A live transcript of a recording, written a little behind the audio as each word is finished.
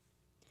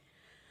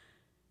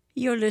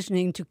You're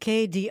listening to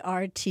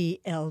KDRT-LP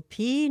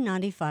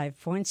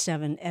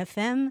 95.7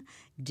 FM,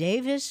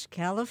 Davis,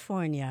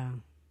 California.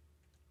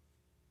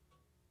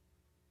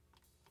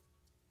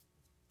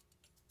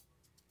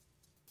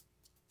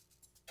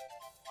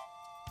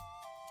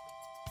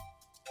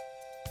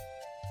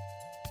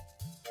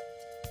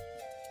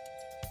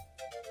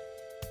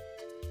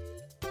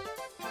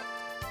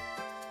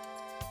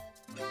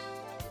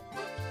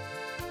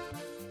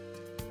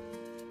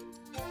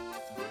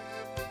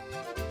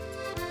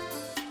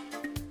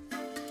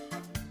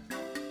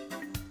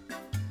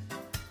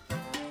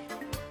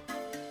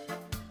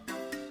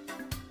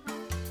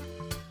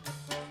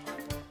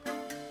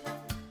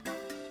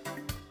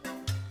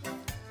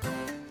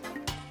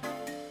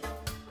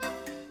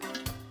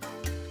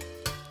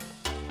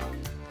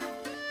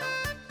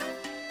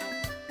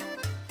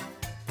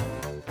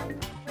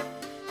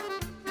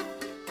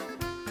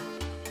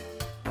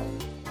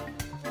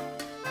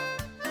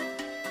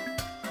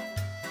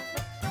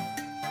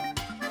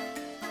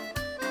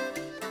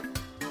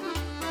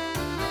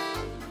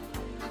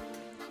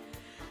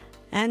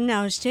 And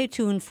now stay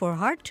tuned for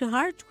Heart to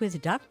Heart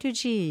with Dr.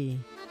 G.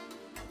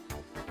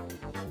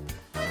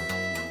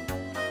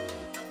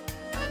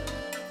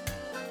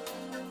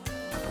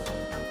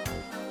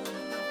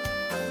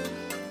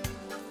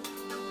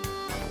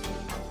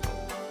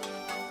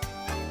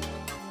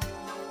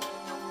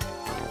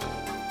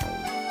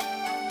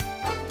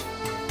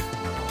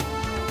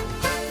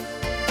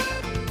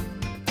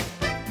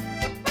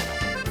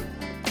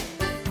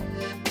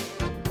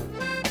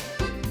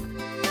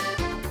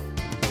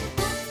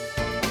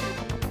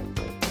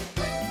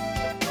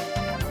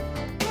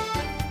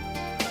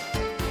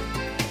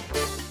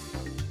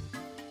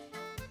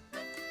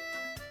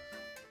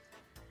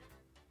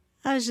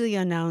 As the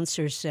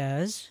announcer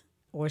says,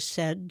 or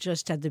said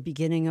just at the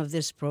beginning of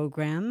this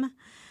program,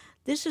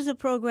 this is a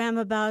program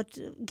about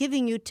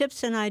giving you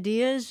tips and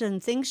ideas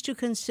and things to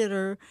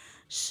consider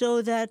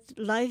so that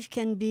life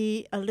can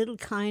be a little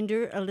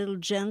kinder, a little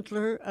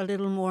gentler, a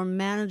little more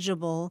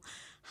manageable,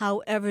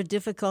 however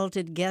difficult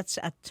it gets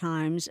at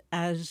times,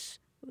 as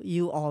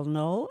you all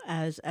know,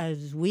 as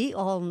we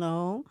all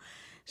know.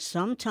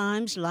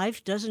 Sometimes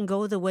life doesn't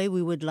go the way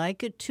we would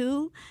like it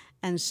to,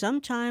 and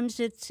sometimes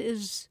it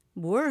is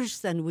worse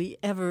than we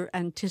ever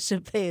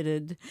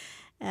anticipated.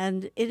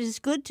 And it is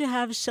good to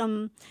have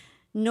some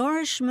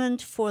nourishment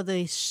for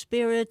the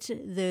spirit,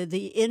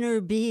 the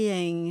inner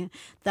being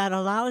that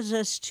allows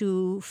us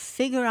to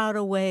figure out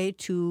a way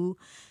to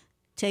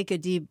take a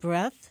deep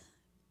breath,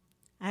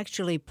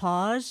 actually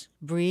pause,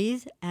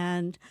 breathe,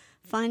 and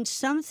find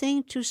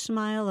something to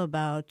smile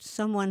about.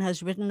 Someone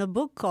has written a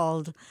book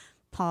called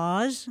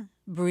Pause,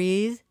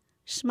 Breathe,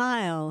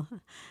 Smile.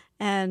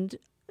 And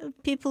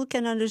people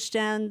can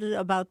understand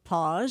about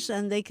pause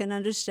and they can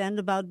understand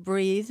about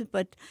breathe,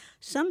 but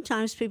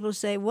sometimes people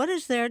say, what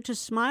is there to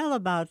smile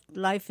about?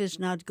 Life is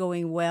not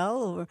going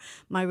well, or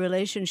my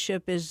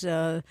relationship is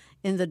in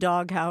the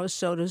doghouse,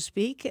 so to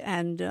speak,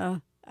 and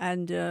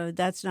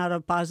that's not a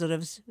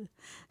positive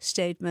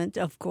statement,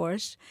 of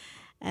course.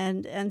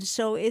 And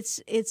so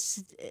it's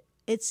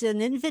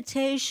an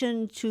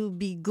invitation to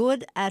be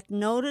good at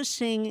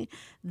noticing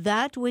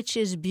that which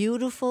is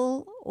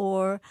beautiful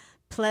or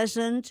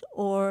pleasant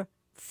or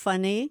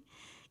funny,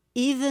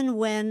 even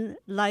when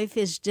life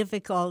is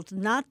difficult,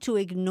 not to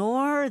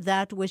ignore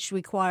that which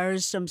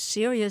requires some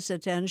serious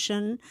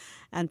attention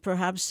and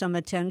perhaps some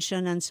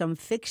attention and some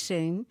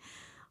fixing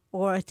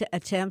or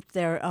attempt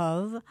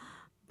thereof,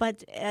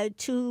 but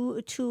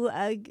to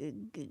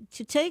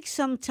take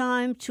some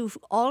time to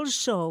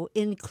also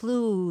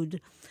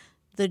include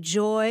the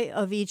joy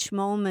of each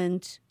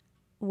moment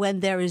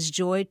when there is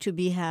joy to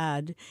be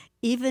had,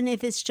 even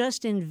if it's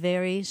just in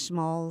very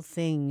small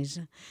things.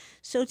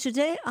 So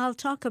today I'll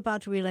talk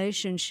about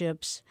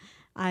relationships.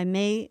 I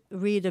may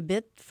read a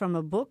bit from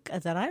a book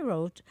that I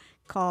wrote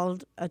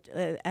called,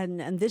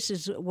 and this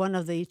is one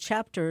of the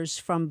chapters,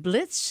 From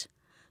Blitz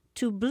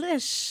to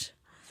Bliss.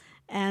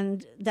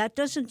 And that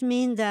doesn't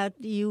mean that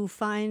you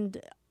find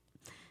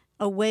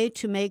a way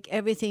to make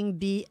everything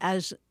be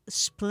as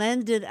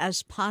splendid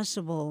as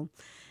possible.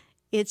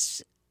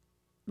 It's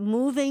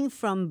moving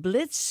from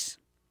blitz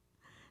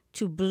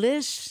to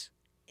bliss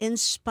in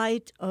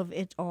spite of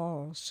it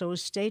all. So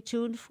stay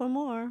tuned for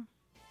more.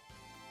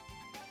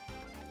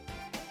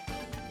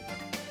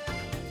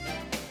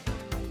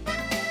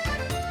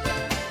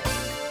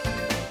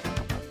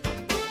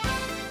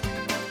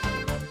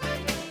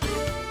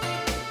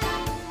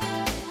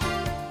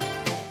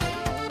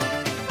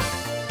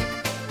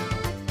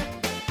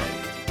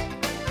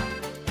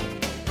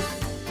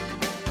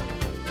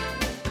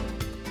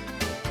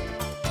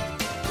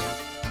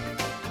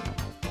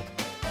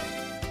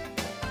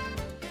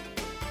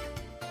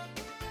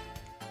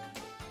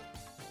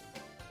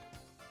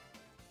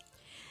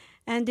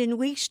 And in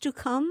weeks to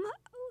come,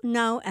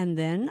 now and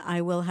then, I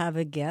will have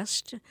a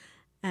guest.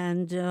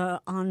 And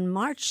on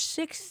March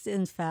 6th,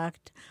 in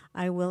fact,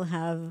 I will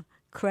have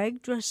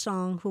Craig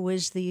Dressong, who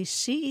is the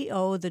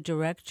CEO, the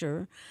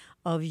director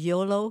of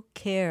YOLO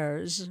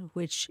Cares,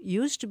 which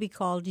used to be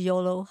called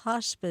YOLO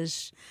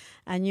Hospice.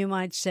 And you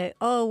might say,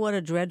 oh, what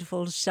a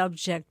dreadful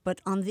subject.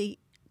 But on the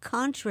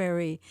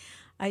contrary,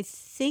 I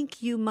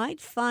think you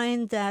might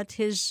find that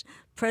his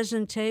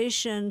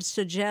presentation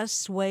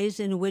suggests ways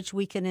in which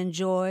we can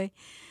enjoy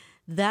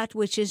that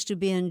which is to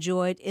be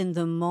enjoyed in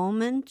the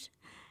moment,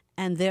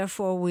 and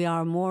therefore we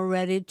are more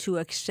ready to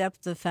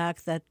accept the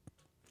fact that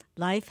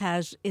life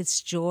has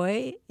its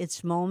joy,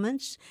 its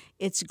moments,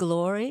 its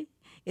glory,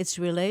 its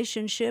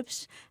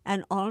relationships,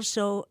 and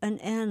also an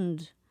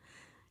end.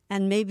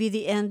 And maybe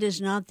the end is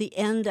not the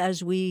end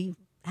as we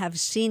have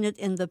seen it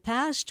in the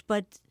past,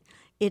 but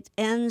it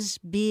ends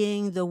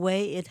being the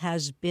way it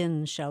has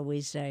been, shall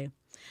we say.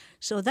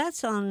 So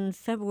that's on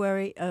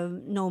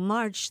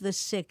March the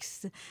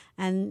 6th.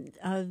 And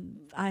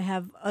I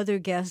have other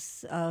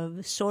guests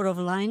sort of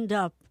lined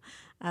up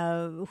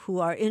who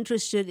are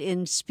interested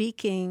in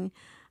speaking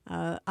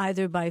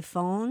either by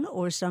phone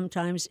or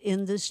sometimes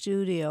in the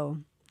studio.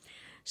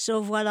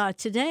 So voila,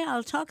 today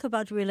I'll talk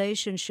about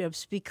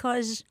relationships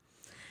because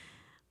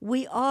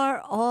we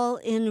are all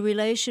in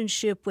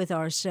relationship with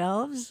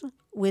ourselves,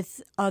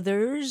 with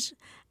others,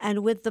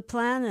 and with the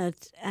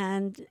planet.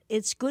 And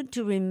it's good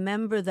to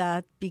remember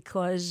that,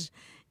 because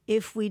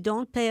if we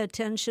don't pay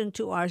attention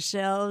to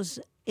ourselves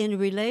in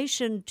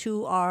relation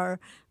to our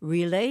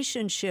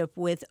relationship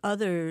with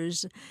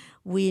others,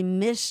 we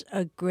miss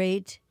a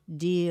great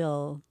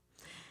deal.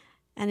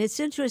 And it's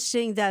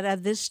interesting that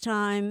at this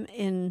time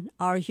in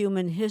our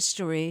human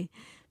history,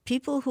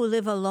 people who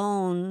live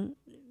alone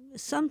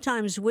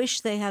sometimes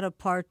wish they had a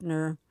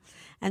partner.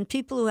 And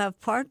people who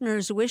have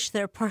partners wish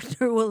their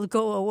partner will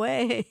go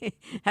away.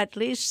 At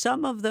least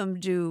some of them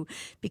do.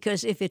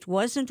 Because if it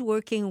wasn't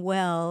working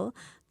well,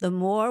 the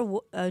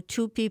more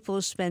two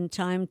people spend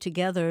time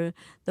together,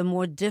 the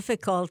more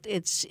difficult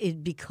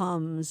it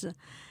becomes.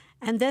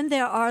 And then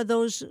there are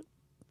those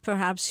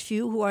perhaps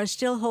few who are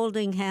still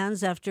holding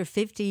hands after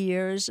 50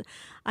 years.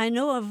 I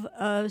know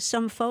of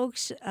some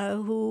folks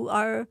who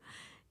are...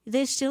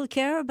 They still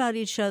care about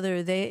each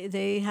other.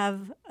 They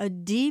have a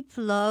deep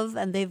love,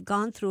 and they've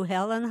gone through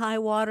hell and high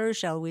water,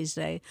 shall we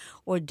say,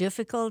 or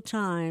difficult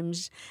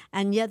times,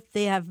 and yet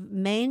they have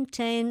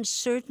maintained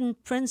certain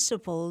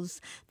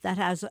principles that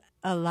has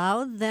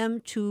allowed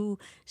them to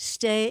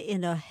stay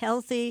in a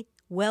healthy,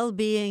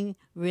 well-being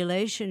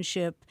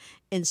relationship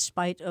in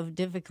spite of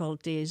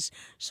difficulties.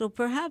 So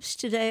perhaps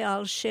today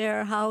I'll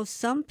share how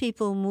some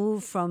people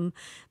move from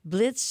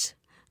blitz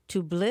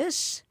to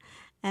bliss.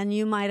 And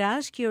you might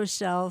ask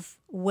yourself,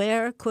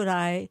 where could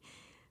I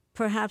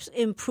perhaps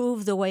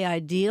improve the way I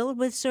deal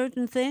with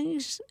certain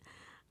things?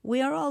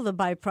 We are all the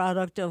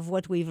byproduct of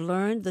what we've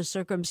learned, the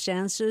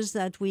circumstances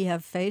that we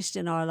have faced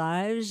in our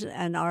lives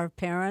and our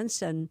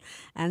parents and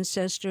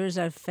ancestors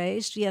have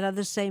faced. Yet at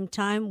the same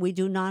time, we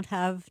do not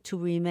have to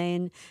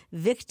remain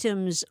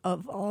victims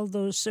of all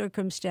those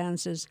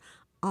circumstances.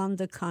 On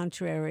the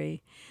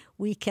contrary,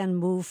 we can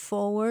move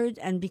forward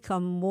and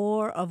become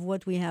more of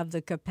what we have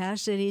the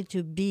capacity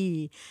to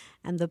be.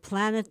 And the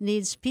planet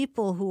needs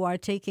people who are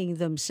taking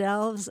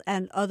themselves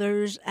and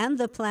others and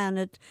the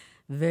planet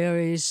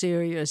very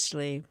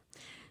seriously.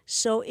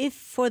 So if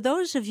for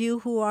those of you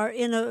who are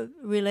in a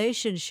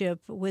relationship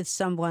with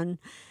someone,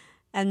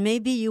 and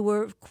maybe you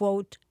were,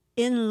 quote,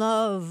 in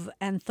love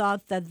and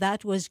thought that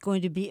that was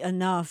going to be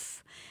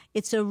enough,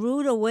 it's a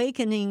rude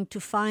awakening to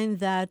find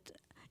that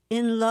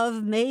in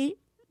love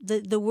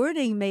the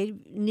wording may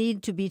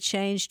need to be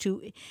changed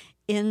to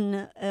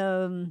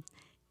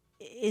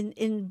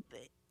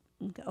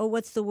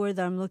what's the word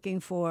that I'm looking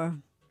for?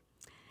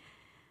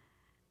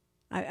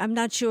 I'm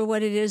not sure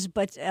what it is,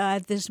 but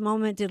at this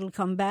moment it'll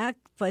come back.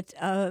 But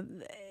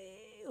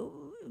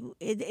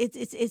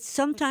it's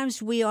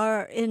sometimes we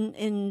are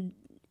in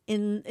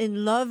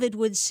love, it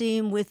would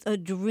seem, with a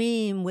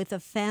dream, with a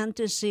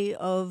fantasy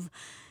of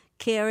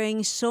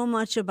caring so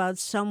much about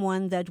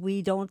someone that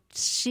we don't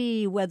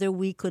see whether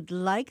we could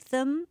like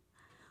them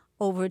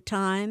over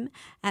time,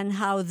 and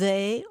how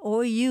they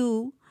or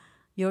you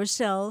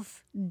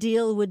yourself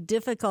deal with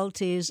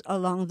difficulties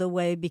along the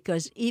way,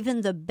 because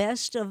even the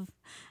best of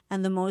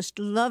and the most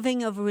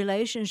loving of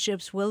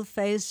relationships will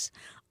face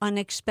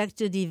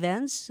unexpected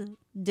events,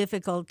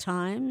 difficult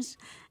times,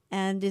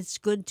 and it's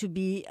good to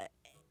be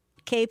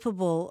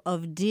capable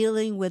of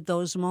dealing with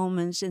those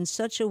moments in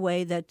such a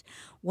way that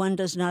one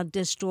does not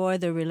destroy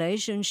the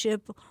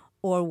relationship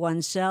or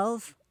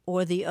oneself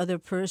or the other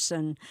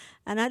person.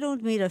 And I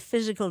don't mean a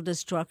physical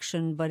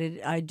destruction, but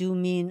I do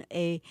mean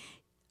the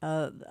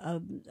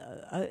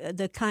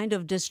kind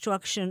of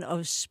destruction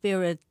of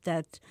spirit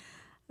that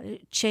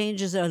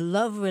changes a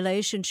love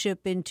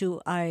relationship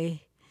into I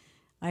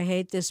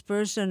hate this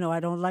person, or I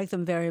don't like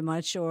them very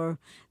much, or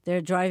they're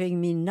driving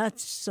me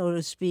nuts, so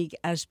to speak,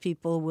 as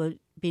people will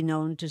be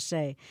known to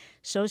say.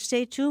 So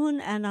stay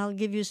tuned, and I'll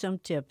give you some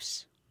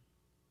tips.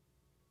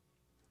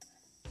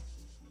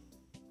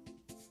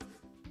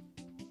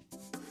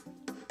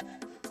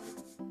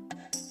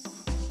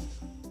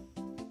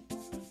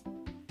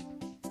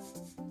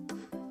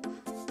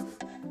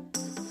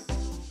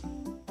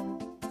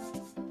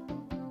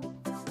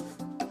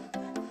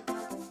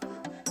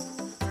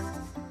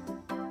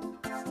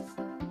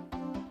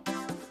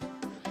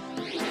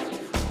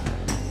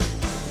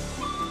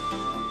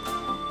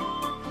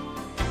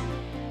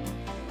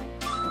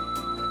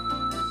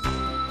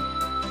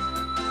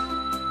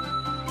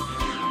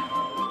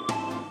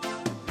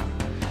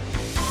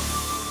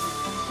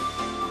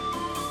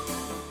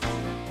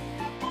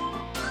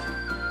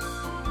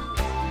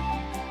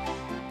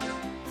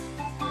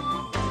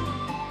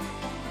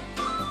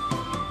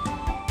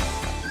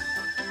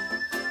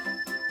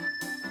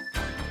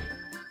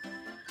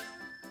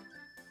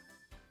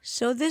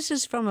 So this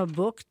is from a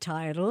book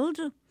titled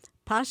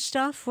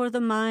Pasta for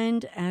the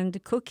Mind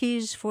and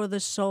Cookies for the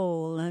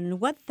Soul. And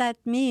what that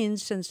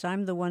means, since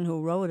I'm the one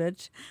who wrote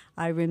it,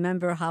 I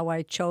remember how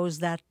I chose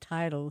that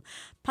title.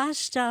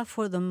 Pasta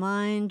for the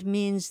mind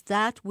means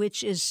that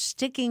which is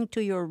sticking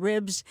to your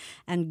ribs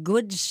and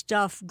good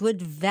stuff,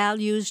 good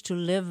values to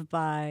live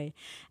by.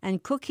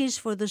 And cookies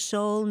for the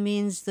soul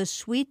means the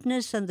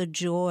sweetness and the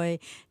joy,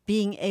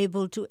 being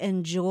able to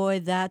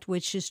enjoy that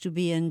which is to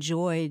be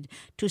enjoyed,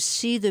 to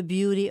see the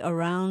beauty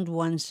around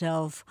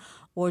oneself,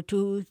 or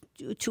to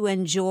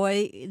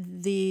enjoy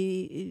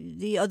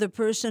the other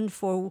person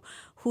for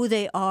who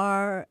they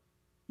are,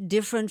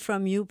 different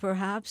from you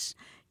perhaps,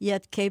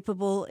 yet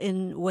capable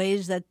in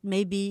ways that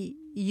maybe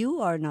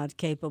you are not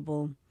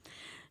capable.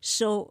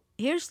 So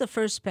here's the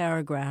first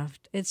paragraph.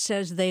 It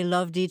says, they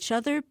loved each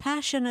other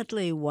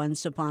passionately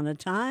once upon a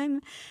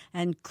time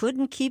and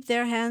couldn't keep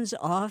their hands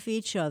off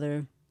each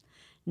other.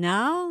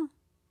 Now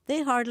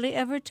they hardly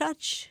ever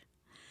touch.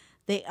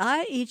 They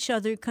eye each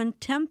other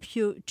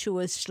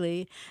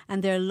contemptuously,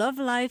 and their love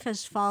life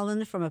has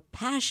fallen from a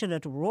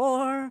passionate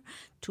roar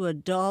to a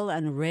dull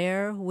and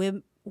rare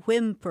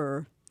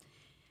whimper.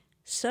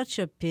 Such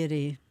a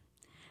pity,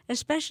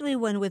 especially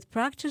when with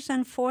practice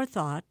and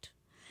forethought,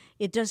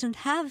 it doesn't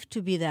have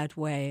to be that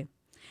way.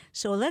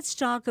 So let's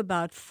talk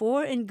about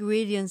 4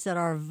 ingredients that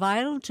are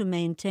vital to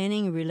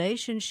maintaining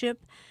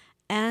relationship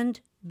and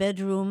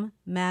bedroom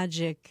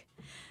magic.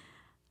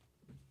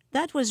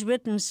 That was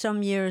written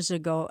some years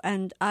ago,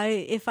 and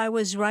if I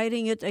was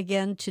writing it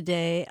again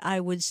today,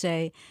 I would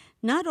say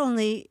not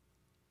only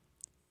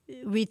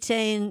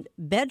retain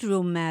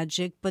bedroom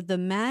magic, but the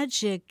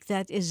magic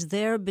that is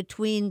there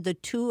between the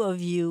two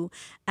of you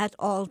at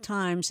all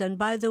times. And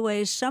by the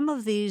way, some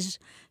of these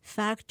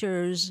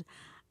factors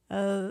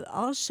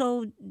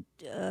also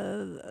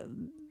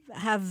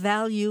have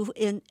value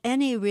in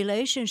any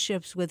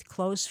relationships with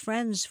close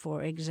friends,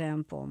 for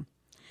example.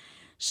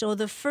 So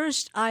the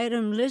first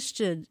item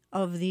listed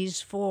of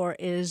these 4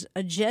 is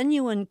a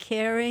genuine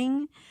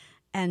caring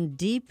and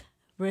deep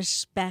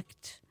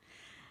respect.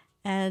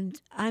 And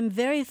I'm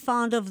very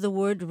fond of the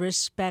word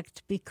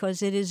respect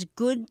because it is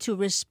good to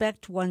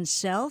respect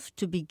oneself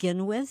to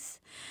begin with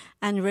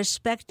and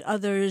respect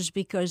others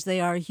because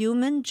they are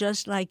human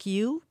just like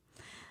you.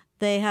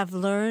 They have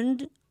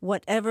learned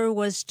whatever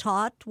was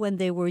taught when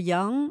they were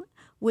young,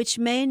 which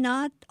may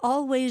not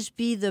always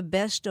be the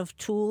best of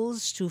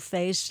tools to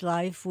face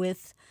life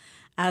with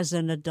as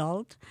an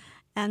adult.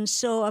 And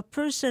so a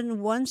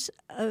person once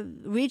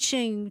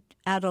reaching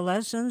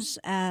adolescence,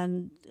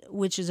 and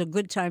which is a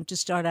good time to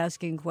start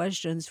asking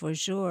questions for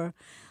sure,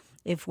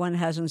 if one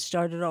hasn't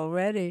started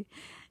already,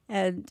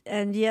 and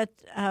yet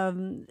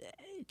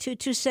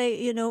to say,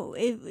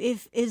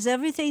 if is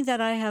everything that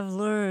I have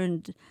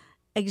learned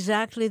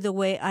exactly the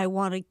way I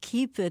want to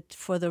keep it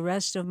for the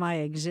rest of my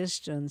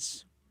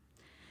existence.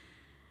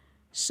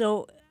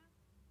 So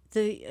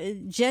the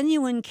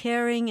genuine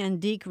caring and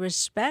deep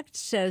respect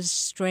says,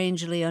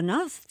 strangely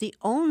enough, the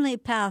only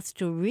path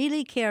to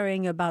really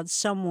caring about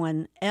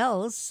someone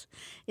else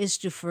is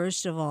to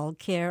first of all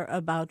care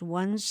about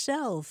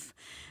oneself.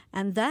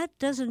 And that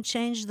doesn't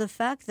change the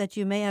fact that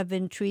you may have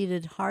been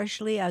treated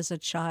harshly as a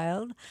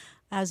child,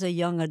 as a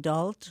young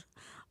adult,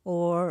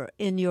 or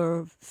in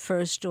your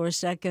first or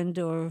second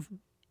or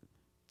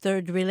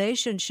third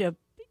relationship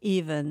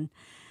even.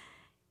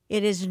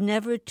 It is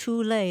never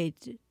too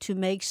late to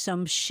make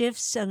some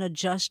shifts and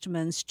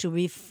adjustments to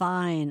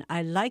refine.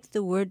 I like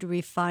the word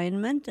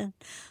refinement, and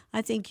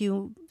I think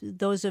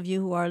those of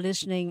you who are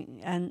listening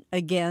and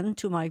again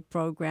to my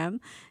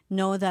program,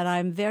 know that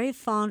I'm very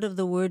fond of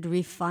the word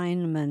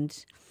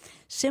refinement,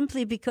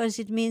 simply because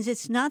it means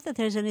it's not that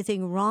there's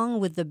anything wrong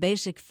with the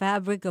basic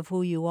fabric of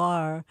who you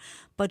are,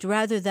 but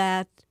rather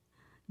that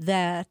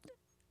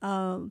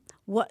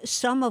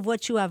some of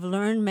what you have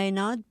learned may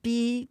not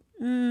be.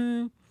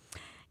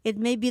 It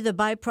may be the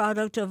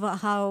byproduct of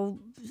how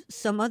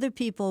some other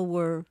people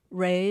were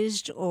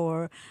raised,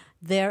 or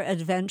their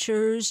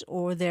adventures,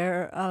 or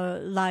their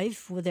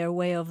life, or their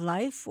way of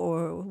life,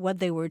 or what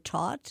they were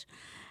taught.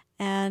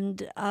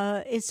 And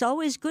it's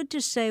always good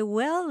to say,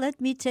 well,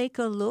 let me take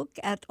a look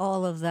at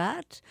all of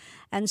that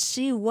and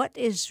see what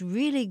is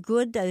really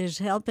good that is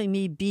helping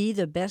me be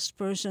the best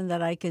person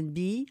that I can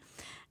be,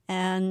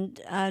 and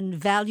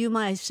value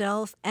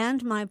myself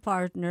and my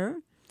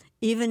partner,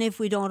 even if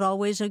we don't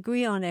always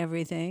agree on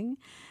everything.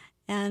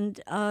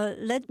 And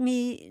let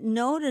me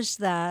notice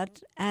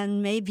that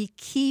and maybe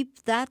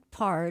keep that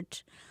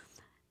part,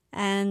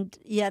 and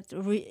yet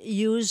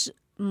use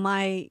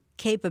my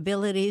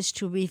capabilities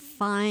to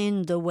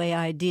refine the way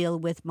I deal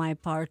with my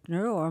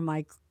partner or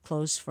my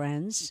close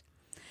friends.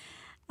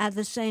 At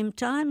the same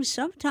time,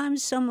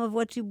 sometimes some of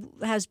what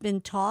has been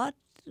taught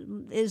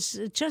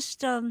is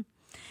just,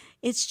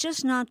 it's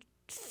just not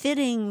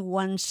fitting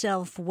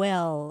oneself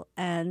well,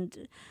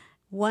 and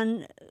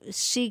one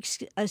seeks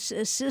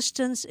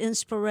assistance,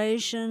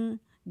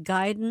 inspiration,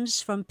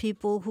 guidance from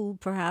people who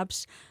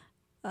perhaps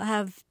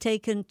have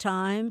taken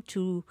time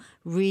to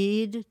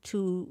read,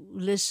 to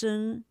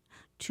listen,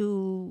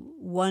 to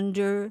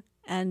wonder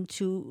and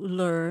to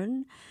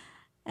learn.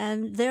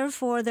 And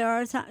therefore, there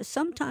are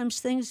sometimes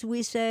things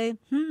we say,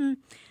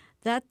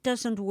 that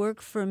doesn't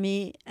work for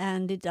me,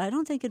 and I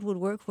don't think it would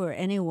work for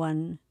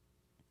anyone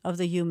of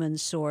the human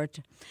sort.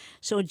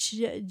 So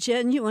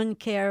genuine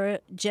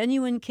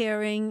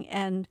caring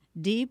and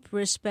deep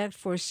respect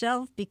for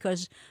self,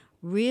 because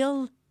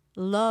real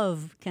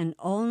love can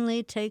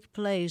only take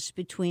place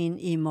between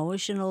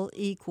emotional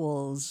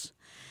equals.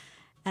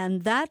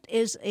 And that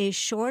is a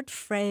short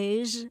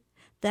phrase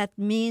that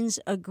means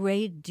a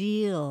great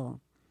deal.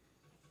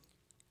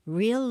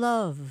 Real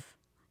love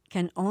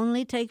can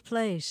only take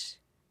place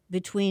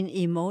between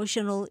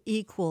emotional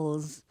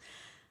equals,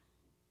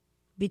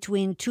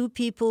 between two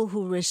people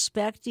who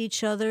respect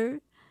each other,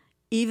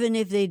 even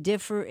if they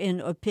differ in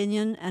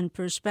opinion and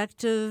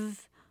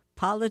perspective,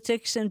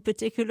 politics in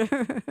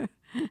particular,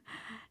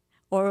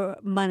 or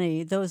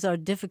money. Those are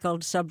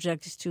difficult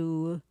subjects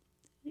to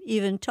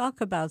even talk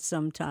about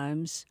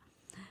sometimes.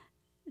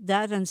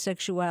 That and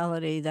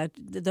sexuality,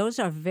 those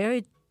are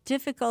very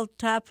difficult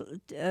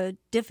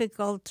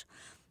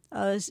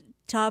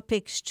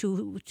topics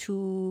to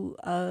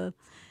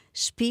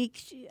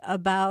speak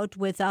about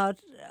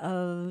without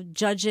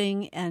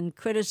judging and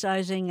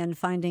criticizing and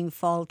finding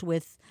fault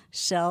with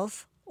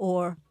self,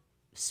 or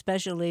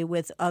especially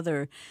with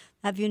other.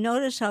 Have you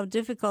noticed how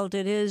difficult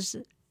it is,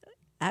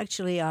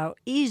 actually how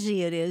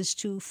easy it is,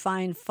 to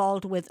find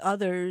fault with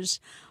others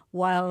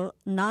while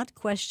not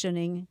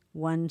questioning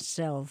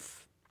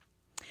oneself?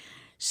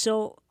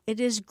 So it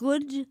is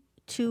good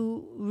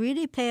to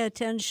really pay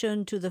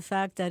attention to the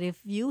fact that if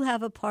you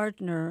have a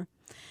partner,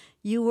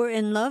 you were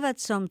in love at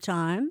some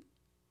time,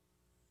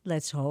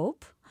 let's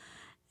hope,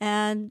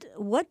 and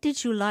what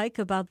did you like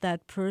about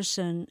that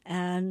person?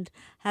 And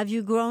have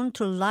you grown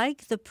to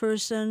like the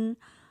person?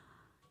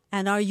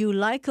 And are you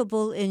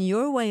likable in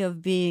your way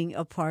of being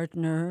a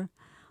partner?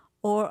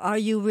 Or are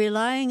you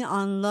relying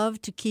on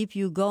love to keep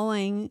you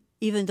going,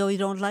 even though you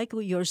don't like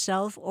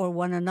yourself or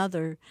one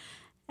another?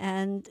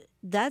 And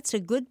that's a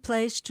good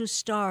place to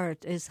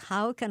start, is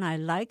how can I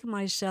like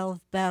myself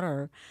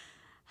better?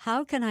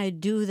 How can I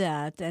do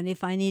that? And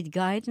if I need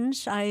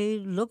guidance, I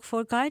look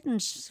for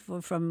guidance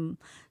from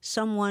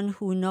someone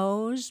who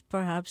knows,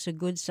 perhaps a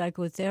good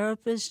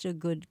psychotherapist, a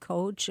good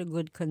coach, a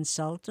good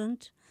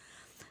consultant,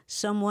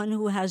 someone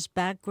who has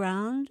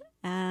background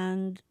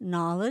and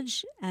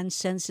knowledge and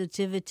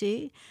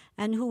sensitivity,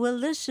 and who will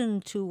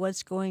listen to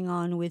what's going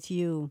on with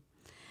you,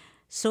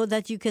 so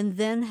that you can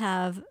then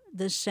have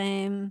the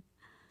same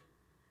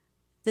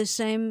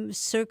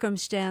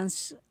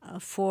circumstance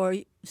for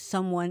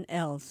someone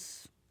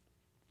else.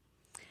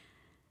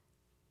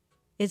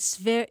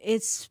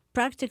 It's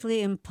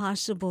practically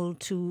impossible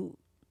to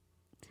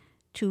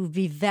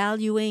be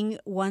valuing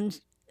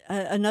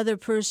another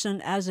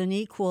person as an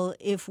equal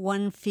if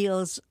one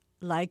feels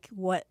like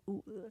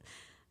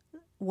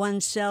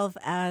oneself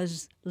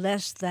as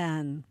less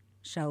than,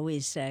 shall we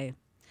say.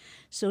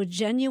 So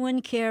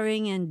genuine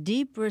caring and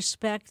deep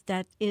respect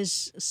that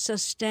is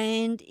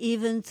sustained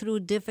even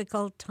through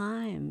difficult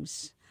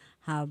times.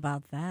 How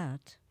about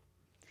that?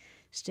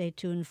 Stay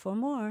tuned for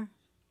more.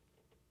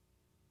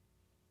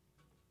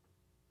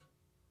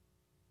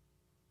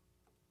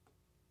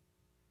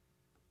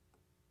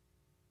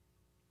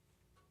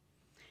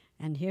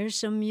 And here's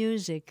some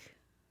music.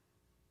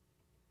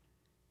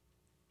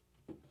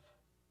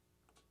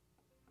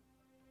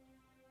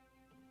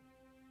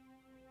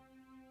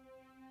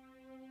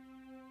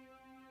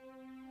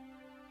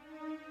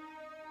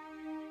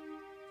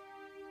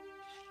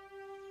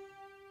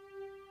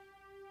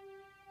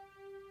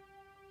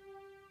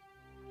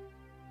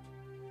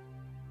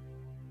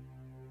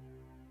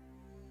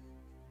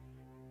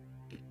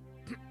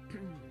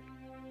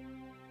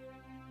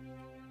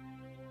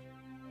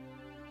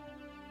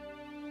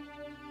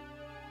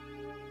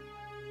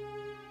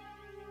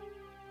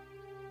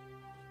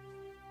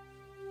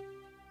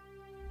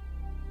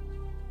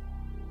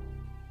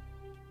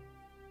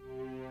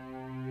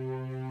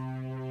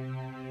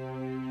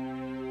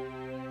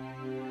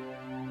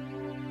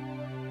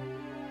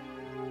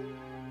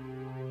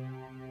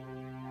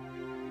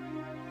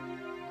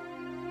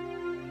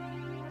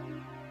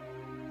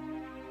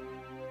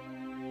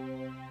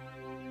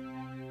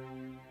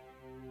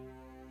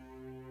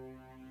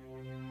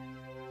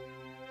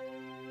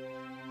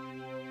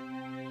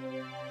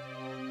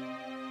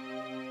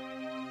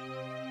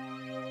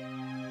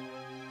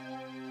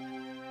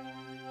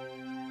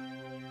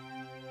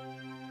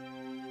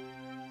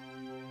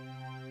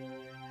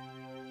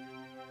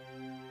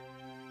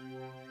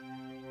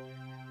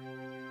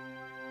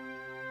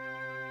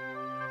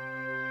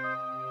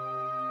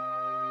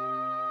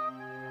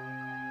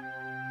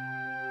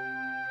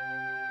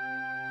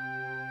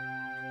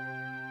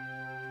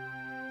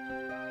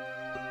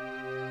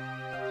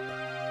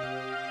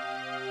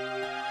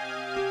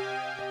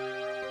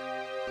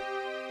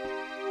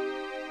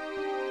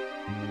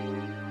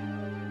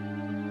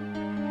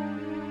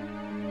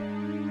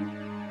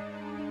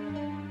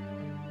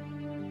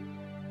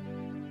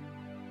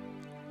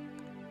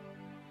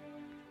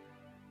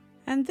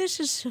 And this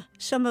is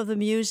some of the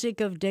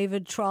music of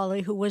David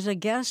Trolley, who was a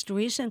guest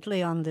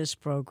recently on this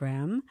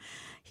program.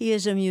 He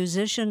is a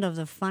musician of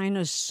the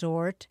finest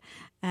sort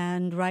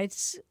and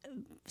writes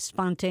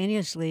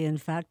spontaneously, in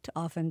fact,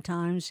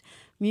 oftentimes,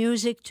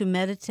 music to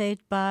meditate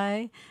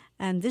by.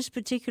 And this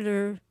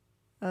particular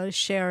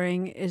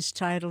sharing is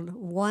titled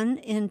One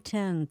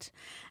Intent.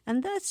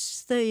 And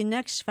that's the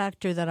next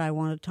factor that I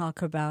want to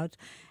talk about.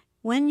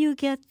 When you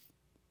get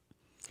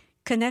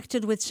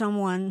connected with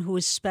someone who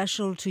is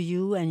special to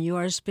you and you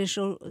are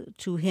special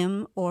to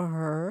him or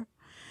her,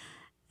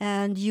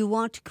 and you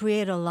want to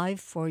create a life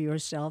for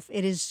yourself,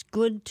 it is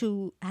good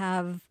to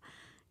have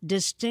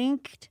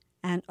distinct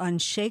and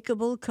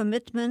unshakable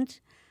commitment,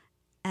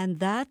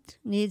 and that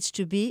needs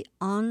to be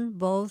on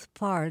both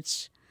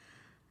parts.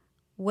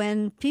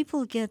 When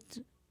people get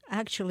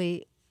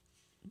actually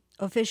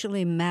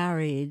officially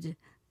married,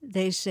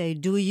 they say,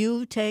 do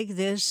you take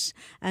this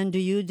and do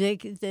you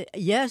take that?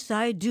 Yes,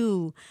 I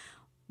do.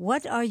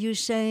 What are you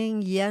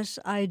saying, yes,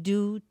 I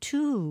do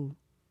too,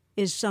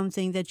 is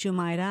something that you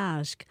might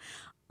ask.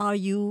 Are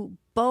you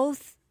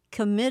both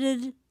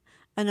committed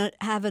and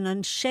have an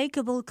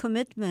unshakable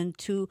commitment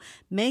to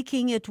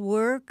making it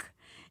work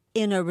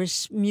in a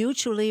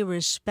mutually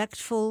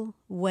respectful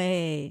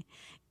way,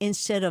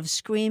 instead of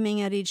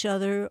screaming at each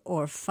other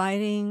or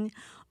fighting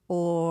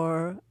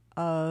or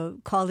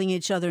calling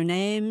each other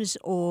names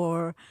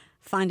or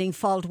finding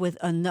fault with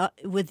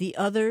the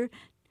other?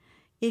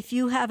 If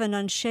you have an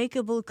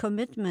unshakable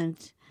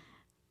commitment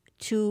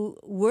to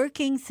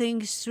working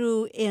things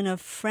through in a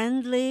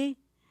friendly,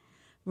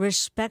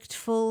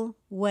 respectful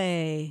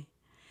way,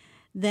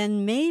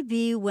 then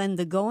maybe when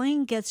the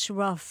going gets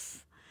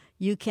rough,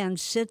 you can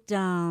sit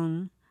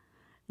down,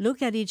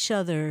 look at each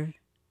other,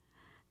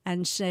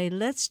 and say,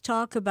 let's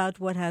talk about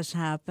what has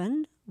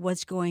happened,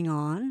 what's going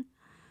on,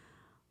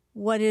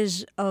 what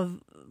is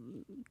of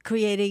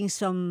creating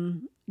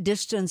some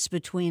distance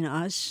between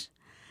us,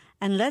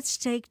 and let's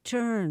take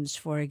turns,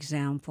 for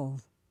example.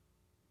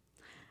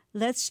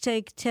 Let's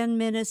take 10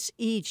 minutes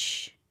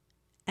each,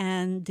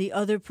 and the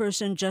other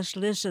person just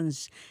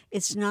listens.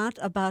 It's not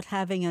about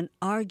having an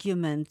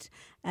argument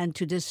and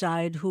to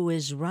decide who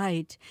is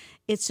right.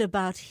 It's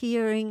about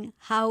hearing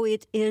how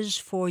it is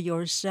for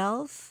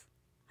yourself,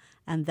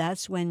 and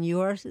that's when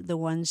you're the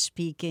one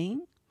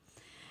speaking.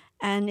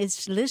 And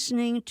it's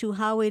listening to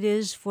how it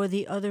is for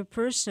the other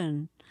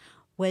person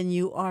when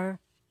you are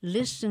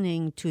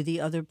listening to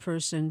the other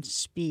person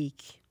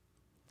speak.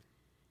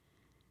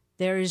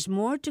 There is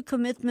more to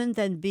commitment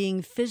than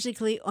being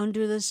physically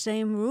under the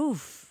same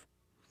roof,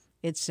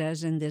 it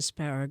says in this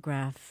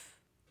paragraph.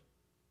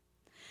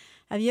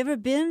 Have you ever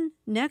been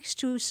next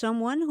to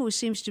someone who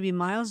seems to be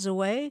miles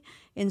away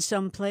in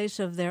some place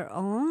of their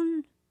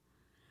own?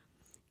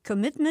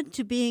 Commitment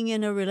to being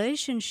in a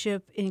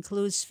relationship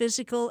includes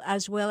physical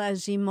as well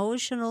as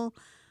emotional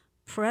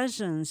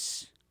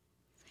presence.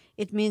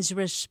 It means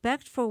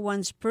respect for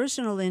one's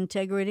personal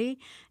integrity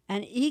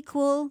and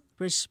equal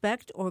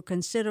respect or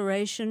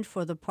consideration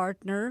for the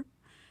partner's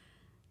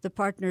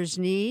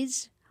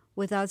needs,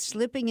 without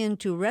slipping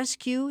into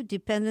rescue,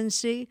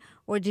 dependency,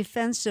 or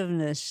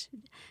defensiveness.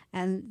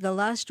 And the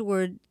last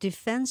word,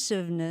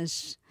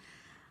 defensiveness,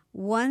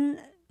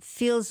 one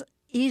feels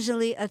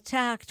easily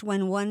attacked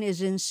when one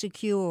is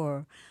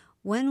insecure.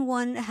 When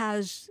one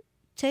has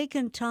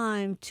taken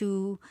time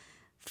to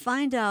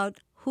find out,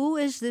 who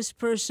is this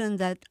person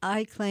that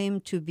I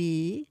claim to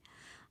be?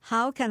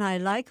 How can I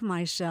like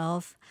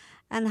myself?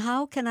 And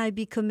how can I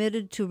be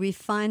committed to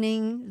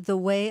refining the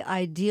way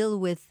I deal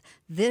with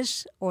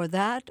this or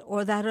that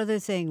other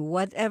thing,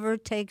 whatever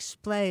takes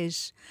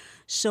place,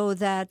 so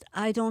that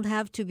I don't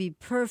have to be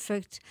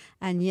perfect,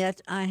 and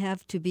yet I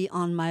have to be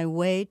on my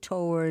way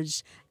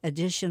towards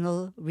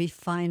additional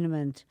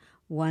refinement,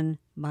 one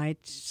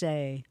might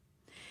say.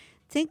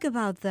 Think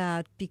about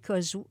that,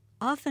 because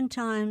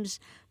oftentimes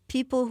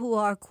people who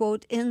are,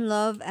 quote, in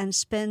love and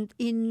spend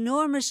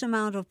enormous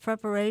amount of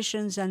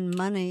preparations and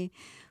money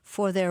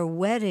for their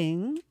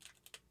wedding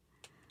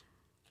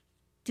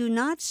do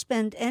not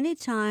spend any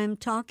time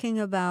talking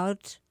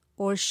about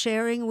or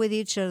sharing with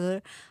each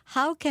other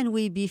how can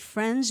we be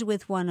friends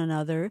with one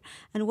another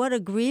and what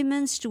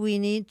agreements do we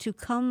need to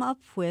come up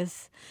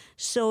with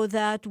so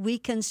that we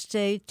can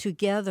stay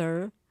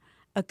together,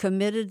 a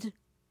committed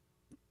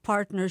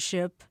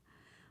partnership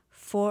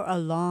for a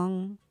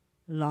long,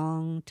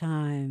 long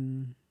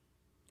time.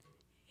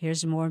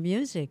 Here's more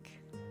music.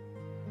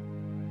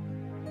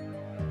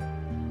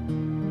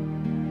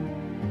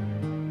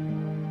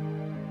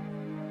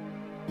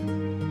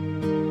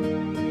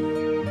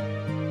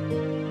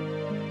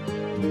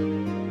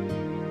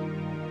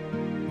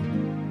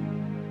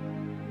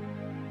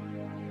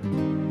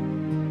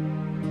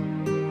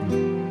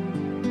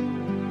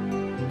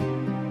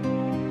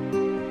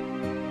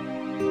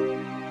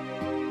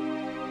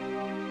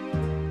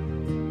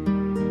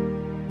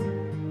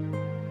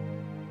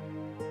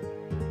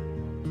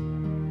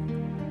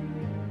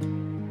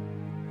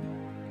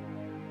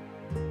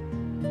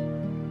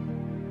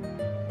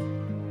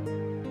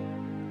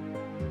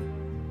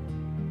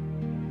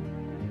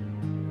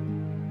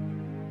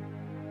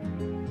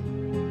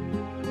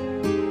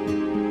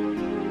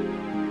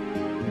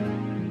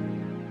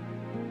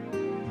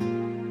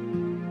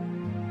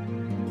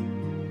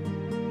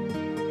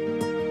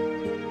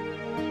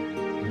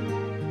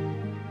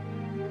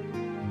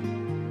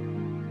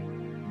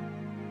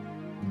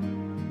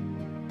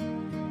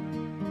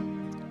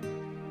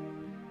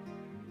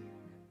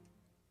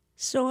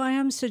 So I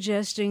am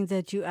suggesting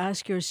that you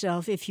ask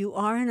yourself, if you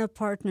are in a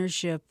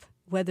partnership,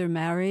 whether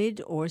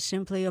married or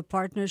simply a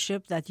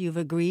partnership that you've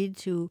agreed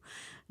to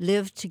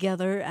live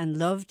together and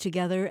love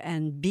together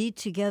and be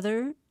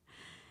together,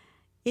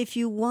 if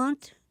you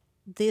want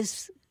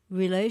this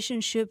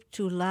relationship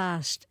to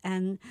last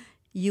and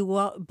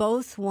you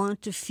both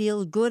want to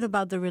feel good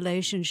about the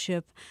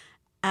relationship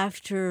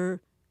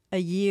after a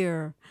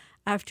year,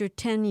 after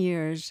 10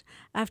 years,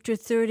 after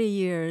 30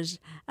 years,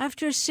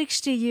 after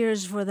 60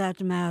 years for that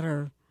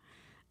matter,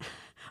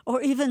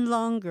 or even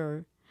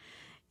longer,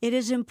 it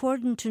is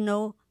important to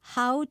know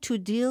how to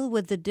deal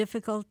with the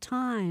difficult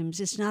times.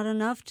 It's not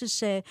enough to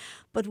say,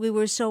 but we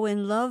were so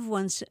in love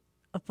once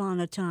upon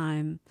a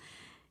time.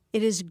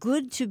 It is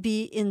good to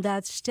be in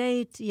that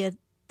state, yet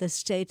the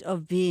state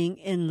of being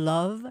in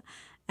love.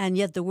 And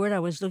yet the word I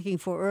was looking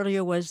for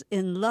earlier was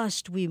in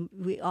lust.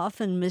 We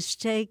often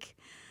mistake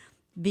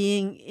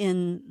being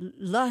in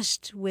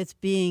lust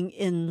with being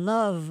in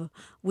love.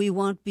 We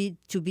want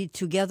to be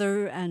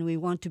together and we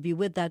want to be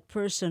with that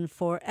person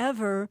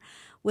forever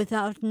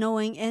without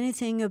knowing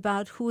anything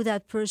about who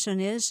that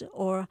person is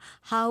or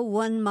how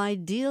one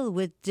might deal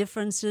with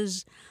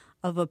differences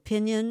of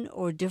opinion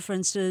or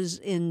differences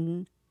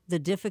in the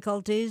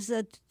difficulties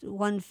that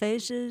one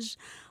faces,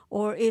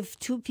 or if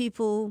two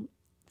people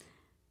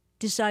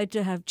decide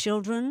to have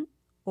children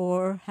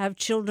or have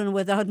children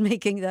without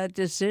making that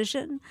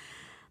decision.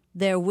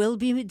 There will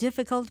be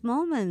difficult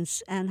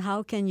moments, and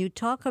how can you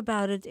talk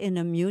about it in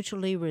a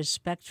mutually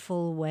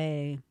respectful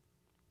way?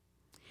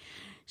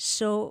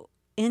 So,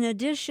 in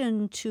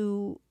addition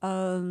to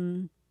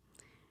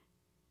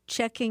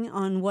checking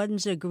on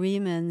one's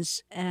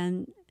agreements,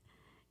 and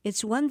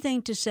it's one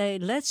thing to say,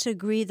 let's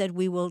agree that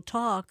we will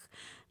talk.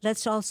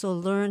 Let's also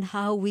learn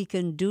how we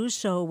can do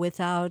so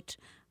without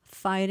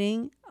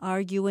fighting,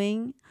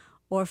 arguing,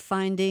 or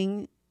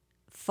finding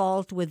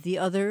fault with the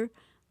other,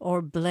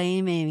 or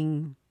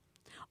blaming,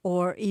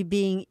 or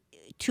being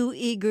too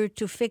eager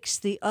to fix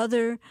the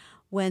other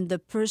when the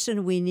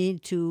person we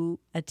need to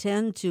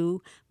attend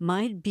to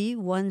might be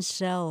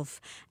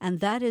oneself. And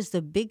that is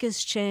the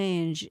biggest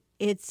change.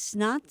 It's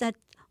not that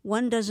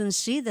one doesn't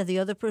see that the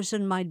other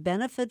person might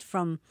benefit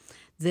from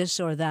this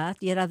or that,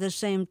 yet at the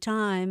same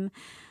time,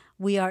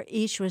 we are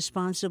each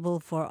responsible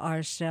for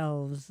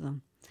ourselves.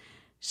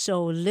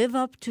 So live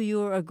up to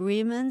your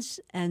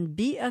agreements and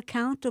be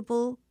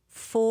accountable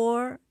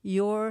for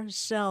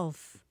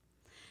yourself.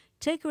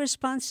 Take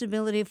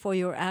responsibility for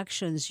your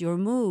actions, your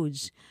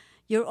moods,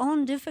 your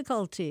own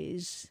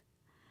difficulties,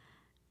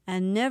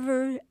 and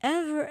never,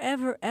 ever,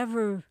 ever,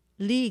 ever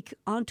leak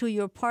onto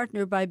your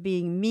partner by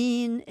being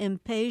mean,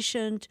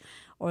 impatient,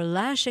 or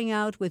lashing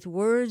out with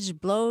words,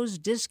 blows,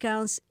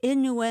 discounts,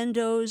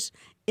 innuendos,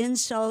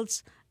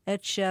 insults,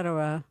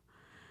 etc.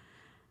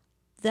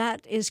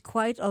 That is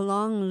quite a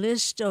long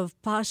list of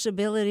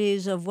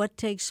possibilities of what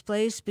takes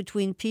place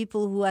between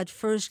people who at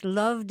first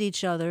loved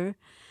each other,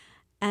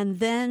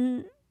 and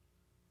then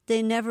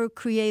they never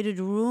created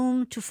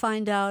room to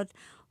find out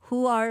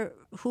who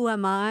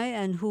am I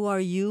and who are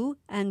you,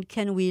 and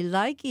can we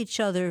like each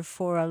other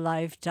for a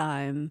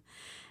lifetime?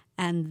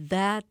 And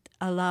that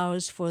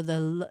allows for the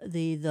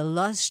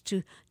lust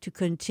to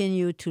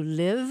continue to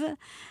live,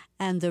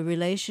 and the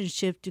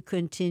relationship to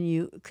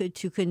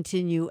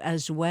continue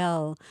as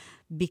well,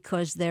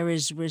 because there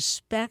is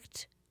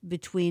respect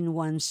between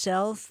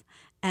oneself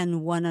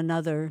and one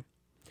another,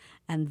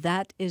 and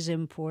that is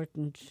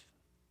important.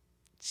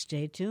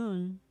 Stay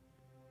tuned.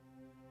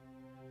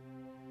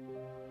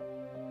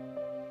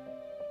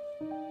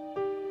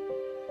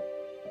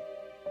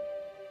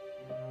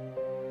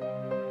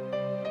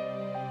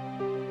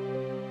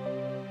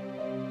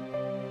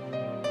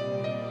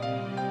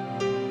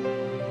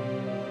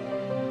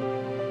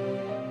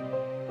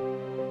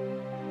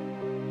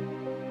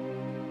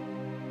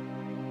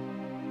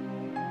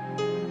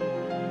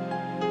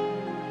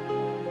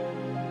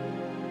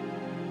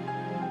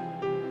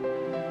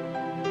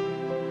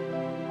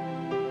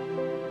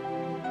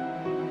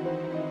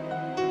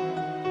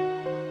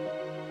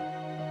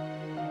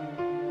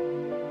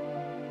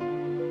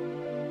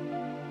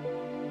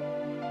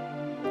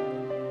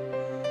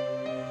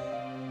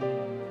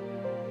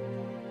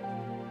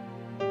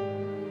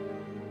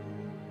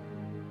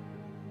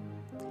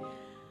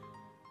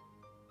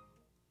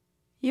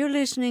 You're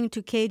listening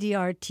to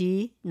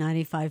KDRT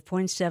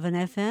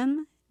 95.7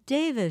 FM,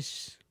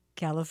 Davis,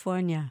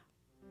 California.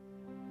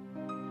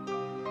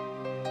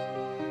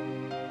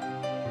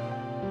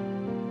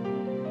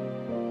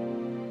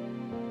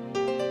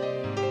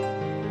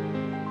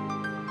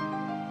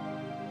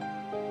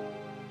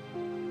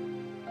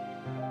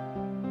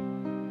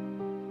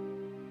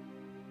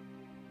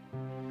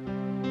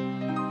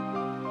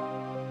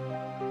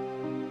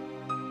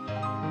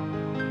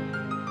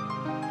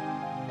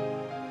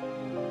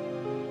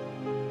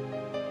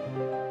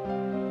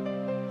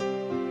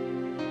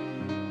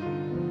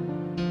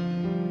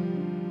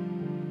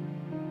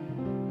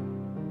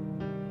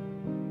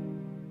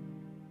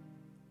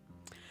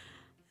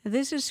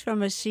 This is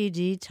from a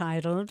CD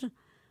titled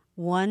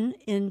One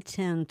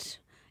Intent.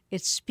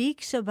 It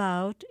speaks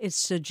about, it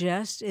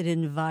suggests, it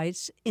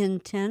invites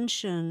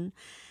intention.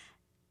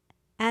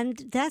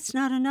 And that's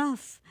not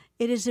enough.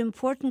 It is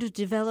important to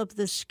develop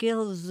the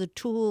skills, the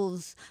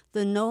tools,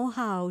 the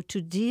know-how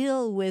to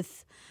deal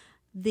with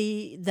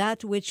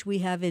that which we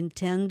have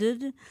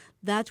intended,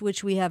 that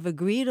which we have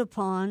agreed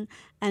upon,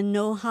 and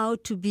know how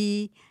to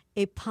be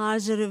a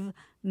positive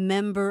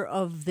member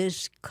of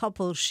this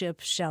coupleship,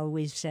 shall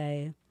we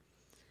say.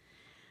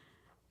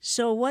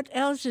 So what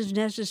else is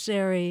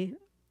necessary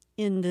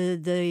in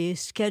the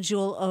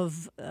schedule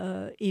of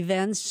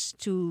events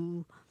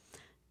to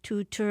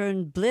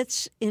turn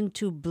blitz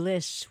into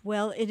bliss?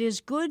 Well, it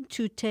is good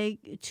to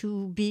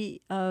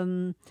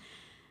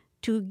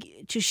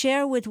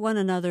share with one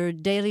another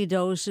daily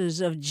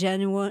doses of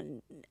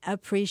genuine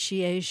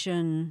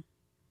appreciation.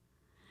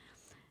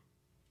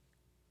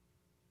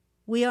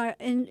 We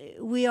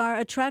are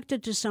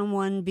attracted to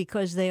someone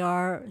because they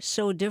are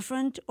so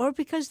different or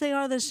because they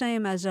are the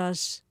same as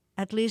us,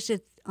 at least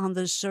on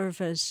the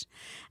surface.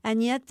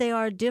 And yet they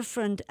are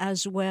different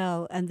as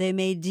well, and they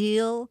may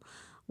deal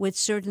with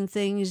certain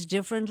things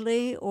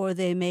differently, or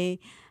they may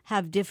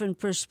have different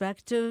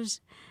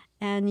perspectives,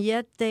 and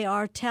yet they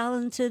are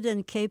talented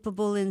and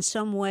capable in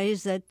some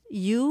ways that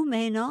you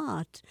may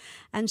not.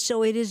 And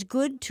so it is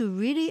good to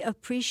really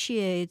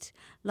appreciate,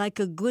 like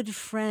a good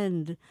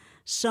friend,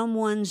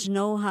 someone's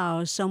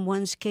know-how,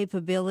 someone's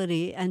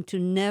capability, and to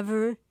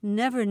never,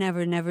 never,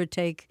 never, never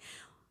take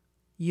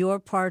your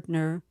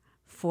partner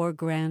for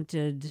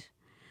granted.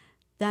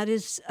 That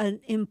is an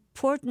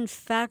important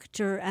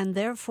factor, and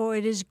therefore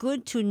it is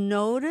good to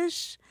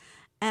notice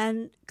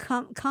and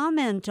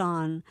comment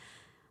on,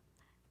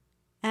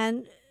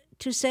 and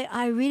to say,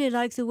 I really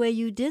like the way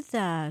you did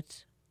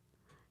that,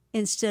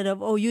 instead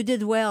of, oh, you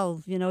did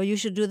well, you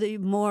should do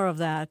more of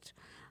that.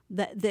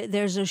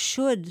 There's a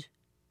should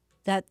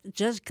that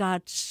just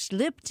got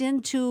slipped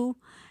into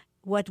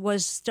what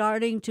was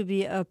starting to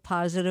be a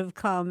positive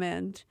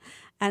comment.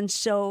 And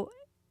so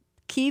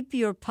keep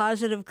your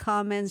positive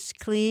comments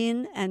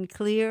clean and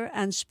clear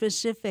and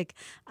specific.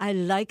 I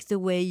like the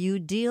way you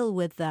deal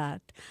with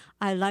that.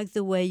 I like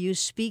the way you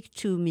speak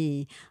to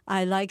me.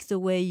 I like the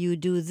way you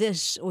do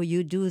this or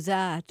you do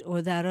that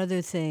or that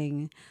other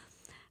thing.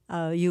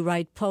 You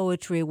write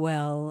poetry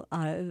well.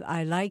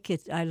 I like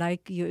it. I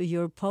like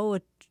your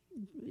poetry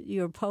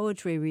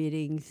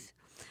readings.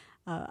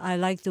 I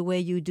like the way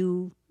you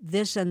do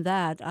this and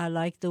that. I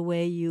like the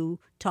way you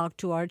talk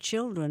to our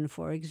children,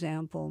 for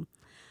example.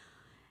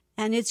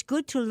 And it's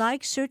good to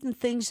like certain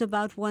things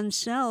about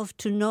oneself,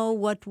 to know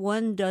what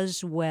one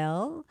does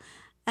well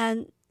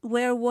and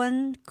where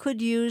one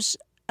could use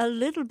a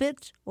little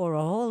bit or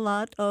a whole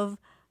lot of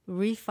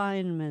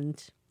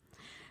refinement.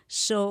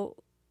 So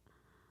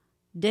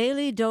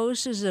daily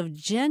doses of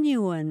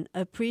genuine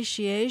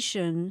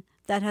appreciation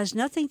that has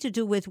nothing to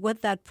do with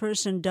what that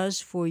person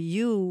does for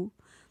you.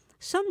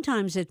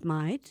 Sometimes it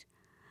might,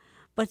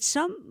 but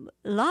a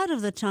lot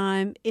of the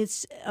time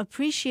it's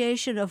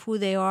appreciation of who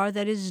they are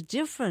that is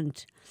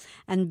different.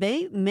 And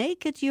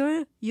make it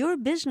your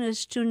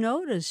business to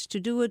notice, to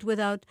do it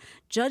without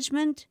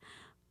judgment,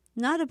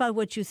 not about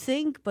what you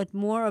think, but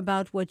more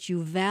about what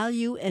you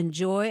value,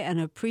 enjoy, and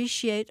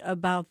appreciate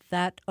about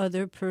that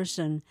other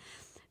person.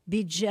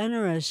 Be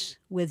generous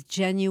with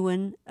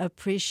genuine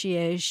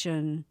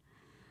appreciation.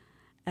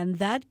 And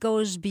that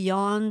goes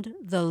beyond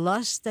the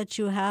lust that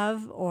you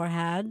have or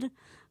had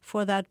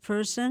for that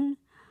person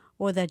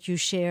or that you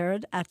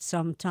shared at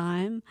some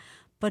time,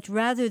 but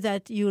rather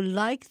that you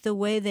like the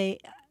way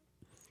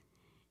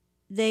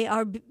they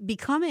are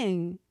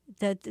becoming,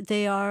 that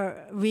they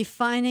are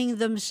refining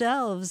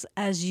themselves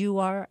as you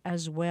are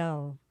as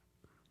well.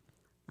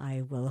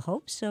 I will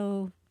hope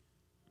so.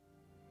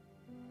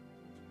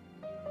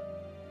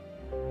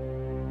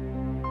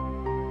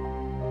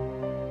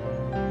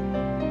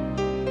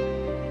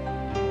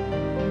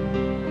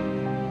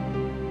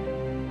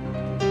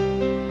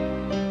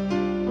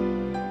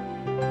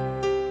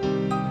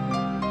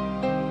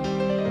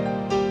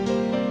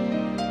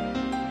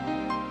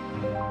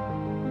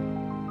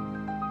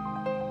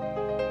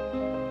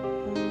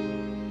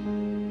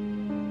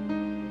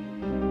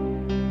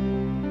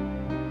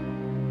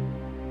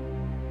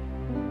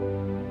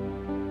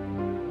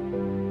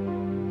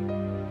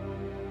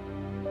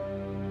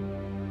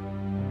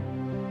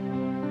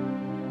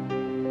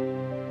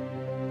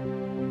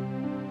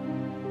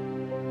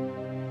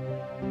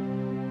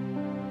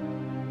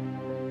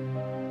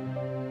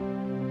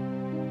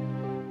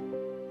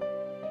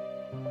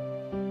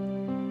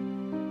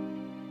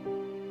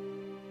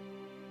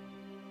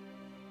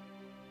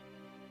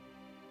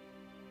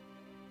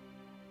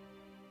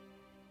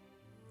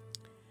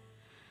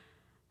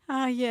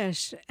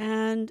 Yes,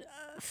 and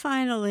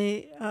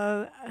finally,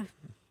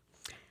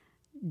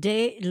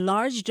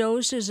 large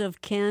doses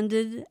of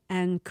candid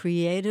and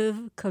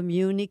creative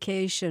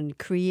communication.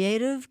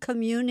 Creative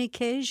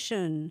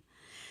communication.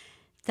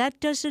 That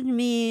doesn't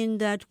mean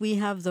that we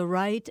have the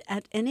right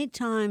at any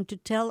time to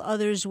tell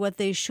others what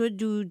they should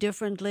do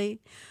differently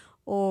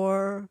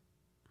or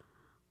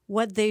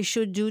what they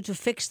should do to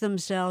fix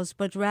themselves,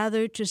 but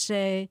rather to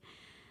say,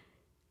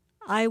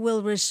 I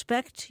will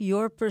respect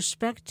your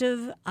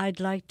perspective. I'd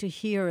like to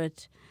hear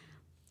it.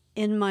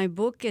 In my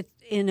book,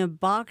 in a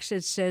box,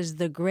 it says,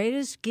 the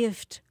greatest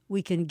gift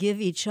we can give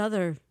each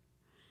other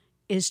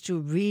is to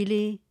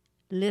really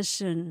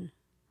listen.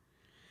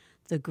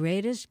 The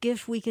greatest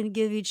gift we can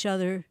give each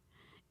other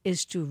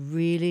is to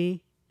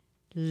really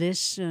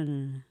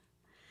listen.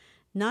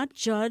 Not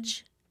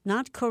judge,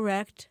 not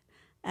correct,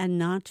 and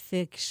not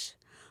fix,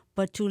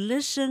 but to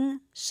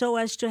listen so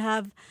as to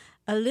have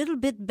a little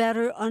bit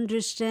better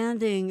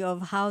understanding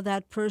of how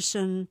that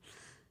person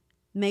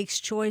makes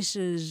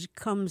choices,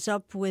 comes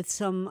up with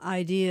some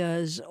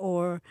ideas,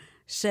 or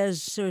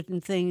says certain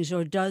things,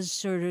 or does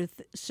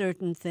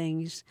certain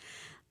things.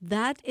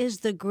 That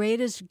is the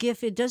greatest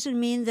gift. It doesn't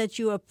mean that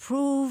you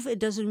approve. It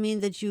doesn't mean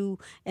that you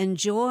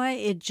enjoy.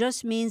 It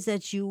just means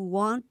that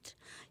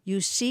you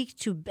seek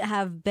to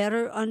have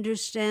better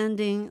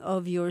understanding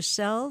of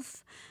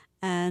yourself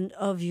and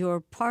of your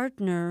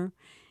partner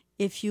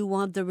if you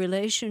want the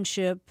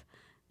relationship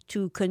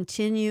to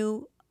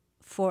continue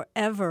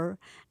forever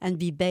and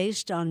be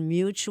based on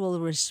mutual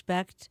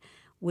respect,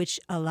 which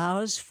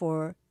allows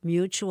for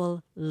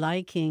mutual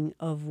liking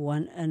of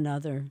one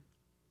another.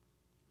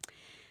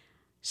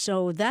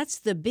 So that's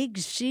the big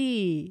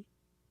C.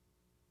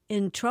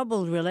 In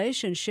troubled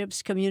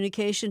relationships,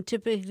 communication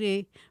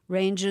typically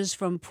ranges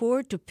from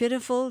poor to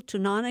pitiful to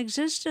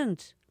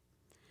non-existent.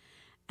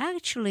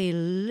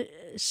 Actually,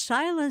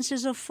 silence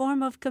is a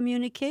form of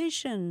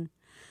communication.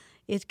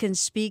 It can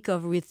speak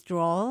of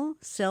withdrawal,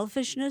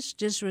 selfishness,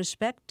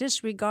 disrespect,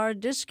 disregard,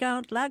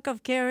 discount, lack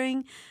of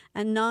caring,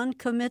 and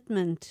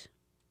non-commitment.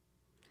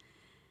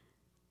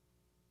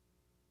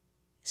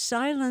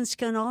 Silence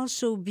can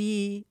also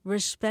be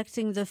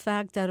respecting the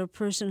fact that a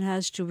person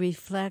has to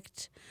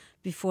reflect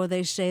before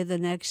they say the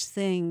next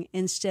thing,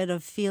 instead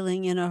of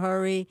feeling in a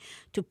hurry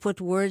to put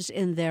words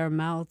in their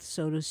mouth,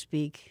 so to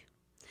speak.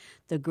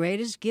 The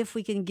greatest gift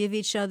we can give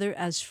each other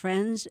as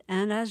friends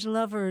and as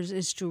lovers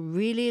is to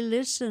really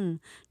listen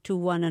to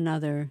one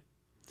another.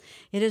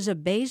 It is a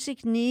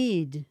basic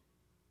need,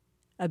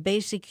 a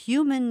basic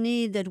human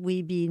need, that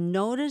we be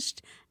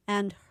noticed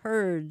and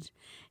heard.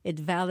 It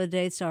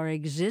validates our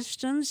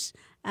existence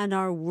and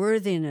our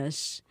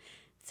worthiness.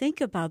 Think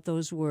about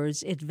those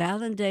words. It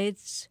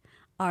validates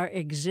our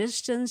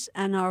existence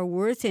and our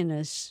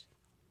worthiness.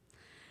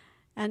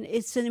 And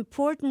it's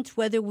important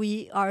whether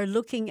we are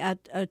looking at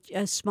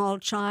a small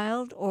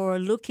child or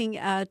looking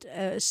at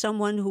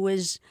someone who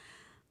is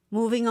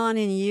moving on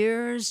in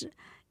years.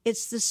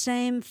 It's the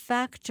same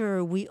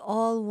factor. We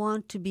all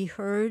want to be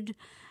heard,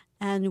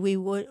 and we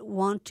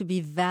want to be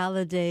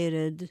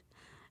validated.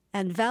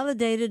 And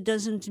validated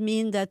doesn't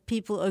mean that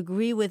people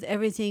agree with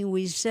everything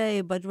we say,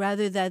 but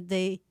rather that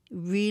they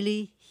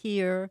really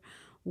hear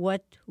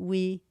what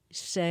we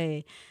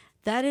say.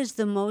 That is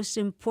the most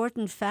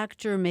important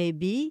factor,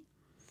 maybe.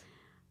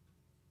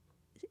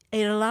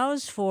 It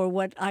allows for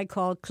what I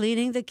call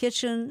cleaning the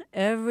kitchen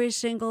every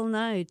single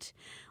night,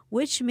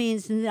 which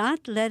means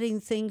not letting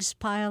things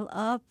pile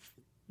up,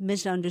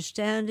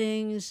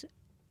 misunderstandings,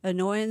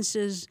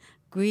 annoyances,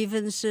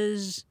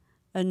 grievances,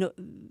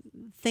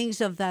 things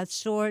of that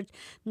sort,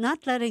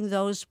 not letting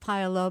those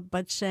pile up,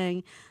 but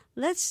saying,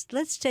 let's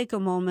take a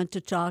moment to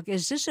talk.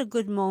 Is this a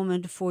good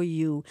moment for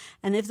you?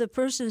 And if the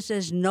person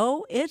says,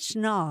 no, it's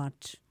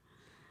not,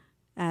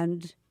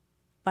 and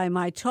by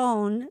my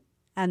tone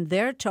and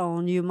their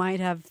tone, you might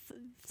have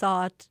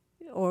thought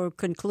or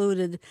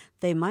concluded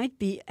they might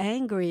be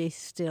angry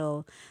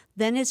still,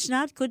 then it's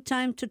not good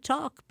time to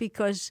talk,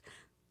 because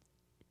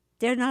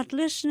they're not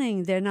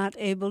listening. They're not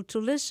able to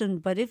listen.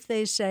 But if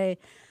they say,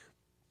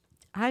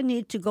 I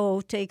need to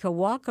go take a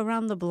walk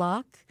around the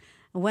block,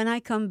 when I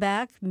come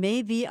back,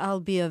 maybe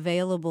I'll be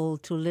available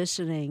to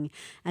listening.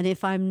 And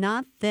if I'm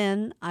not,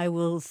 then I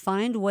will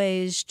find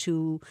ways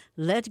to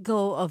let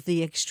go of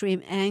the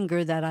extreme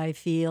anger that I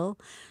feel,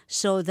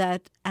 so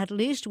that at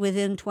least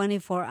within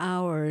 24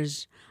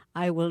 hours,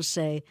 I will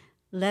say,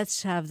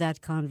 let's have that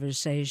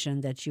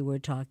conversation that you were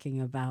talking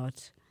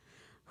about.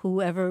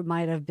 Whoever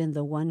might have been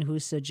the one who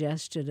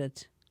suggested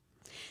it.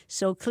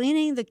 So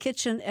cleaning the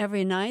kitchen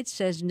every night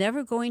says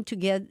never going to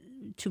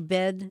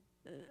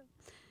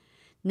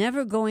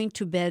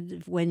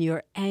bed when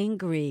you're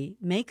angry.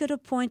 Make it a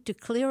point to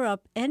clear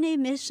up any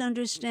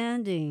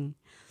misunderstanding,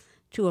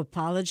 to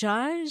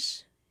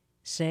apologize,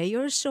 say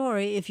you're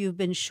sorry if you've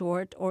been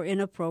short or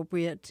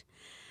inappropriate,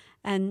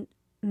 and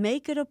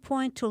make it a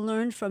point to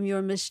learn from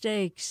your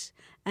mistakes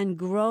and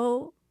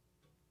grow.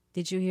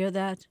 Did you hear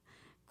that?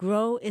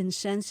 Grow in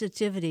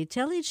sensitivity.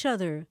 Tell each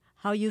other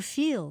how you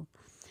feel.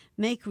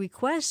 Make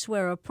requests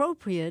where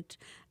appropriate.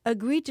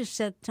 Agree to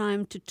set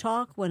time to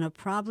talk when a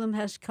problem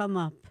has come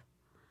up.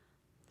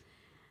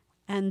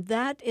 And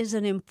that is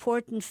an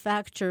important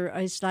factor.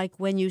 It's like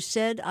when you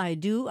said, I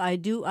do, I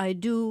do, I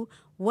do.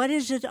 What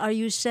is it are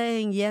you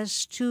saying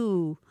yes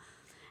to?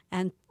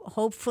 And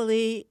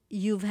hopefully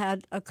you've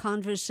had a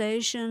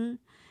conversation,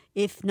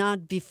 if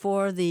not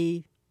before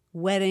the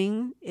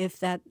wedding, if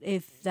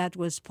that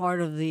was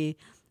part of the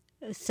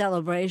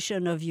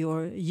celebration of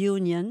your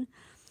union.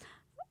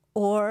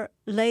 Or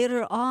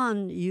later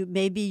on,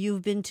 maybe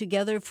you've been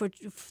together for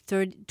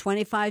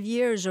 25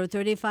 years or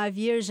 35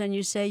 years, and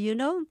you say,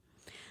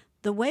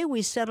 the way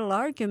we settle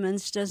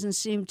arguments doesn't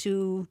seem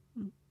to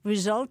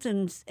result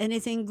in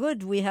anything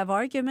good. We have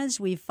arguments,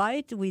 we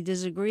fight, we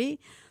disagree,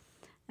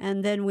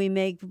 and then we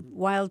make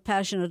wild,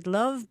 passionate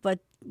love, but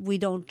we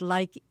don't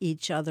like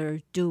each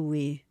other, do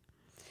we?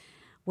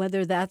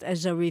 Whether that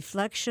is a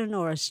reflection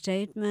or a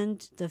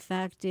statement, the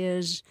fact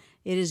is,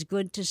 it is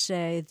good to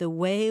say the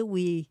way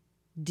we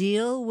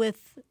deal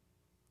with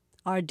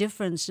our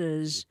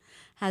differences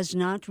has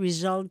not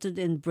resulted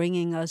in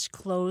bringing us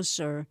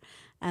closer,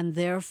 and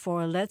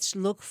therefore let's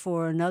look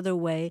for another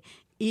way,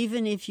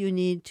 even if you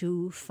need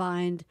to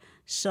find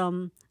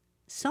someone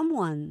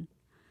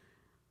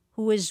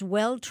who is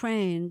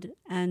well-trained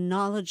and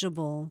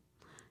knowledgeable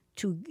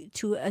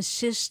to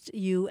assist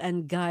you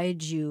and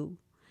guide you,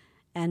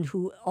 and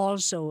who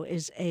also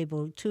is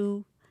able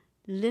to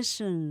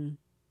listen.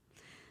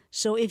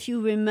 So if you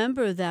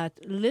remember that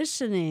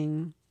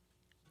listening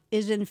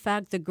is in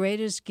fact the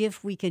greatest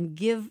gift we can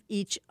give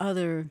each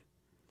other,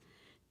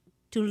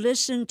 to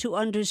listen, to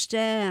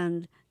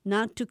understand,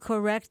 not to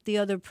correct the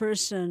other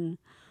person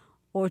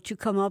or to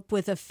come up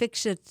with a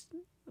fix-it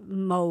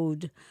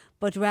mode,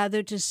 but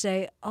rather to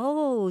say,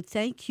 oh,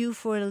 thank you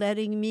for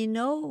letting me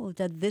know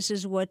that this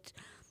is what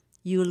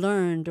you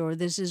learned, or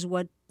this is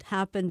what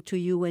happened to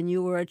you when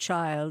you were a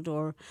child,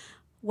 or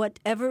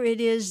whatever it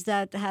is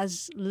that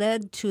has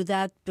led to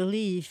that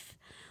belief.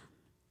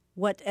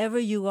 Whatever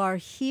you are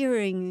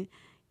hearing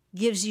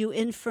gives you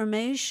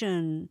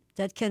information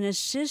that can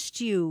assist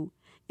you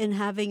in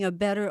having a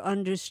better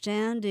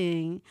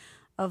understanding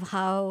of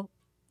how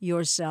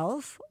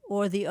yourself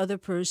or the other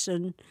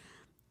person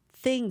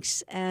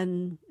thinks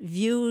and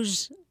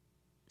views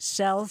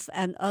self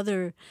and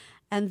other,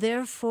 and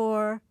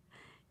therefore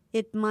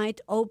it might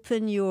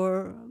open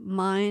your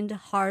mind,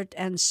 heart,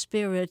 and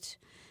spirit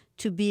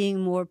to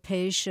being more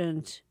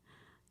patient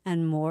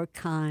and more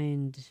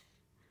kind.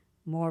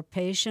 More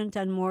patient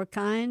and more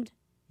kind?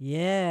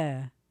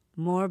 Yeah,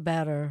 more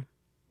better.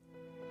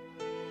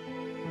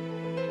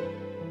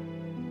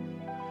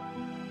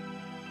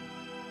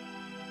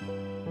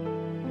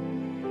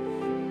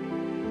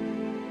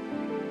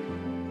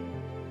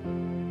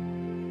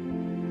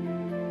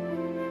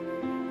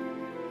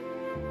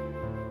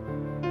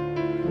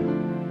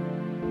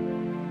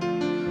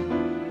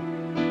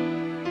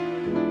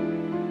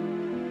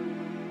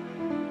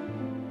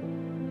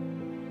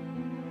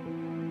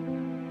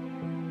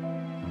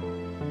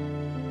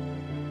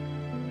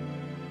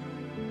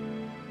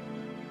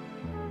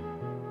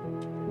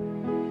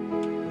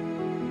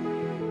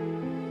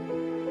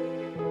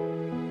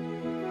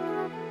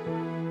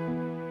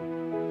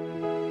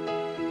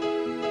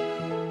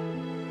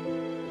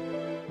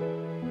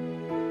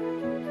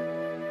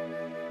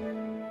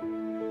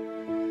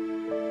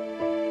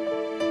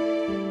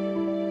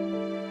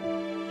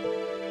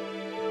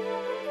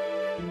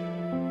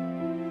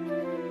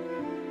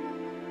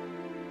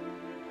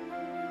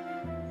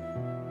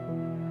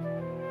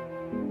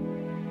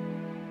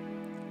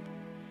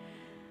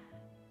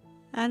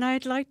 And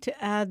I'd like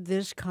to add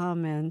this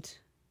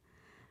comment.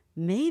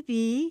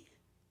 Maybe,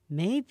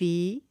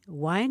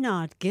 why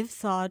not give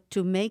thought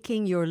to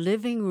making your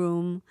living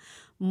room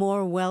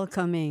more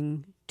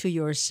welcoming to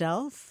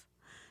yourself,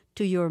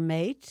 to your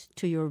mate,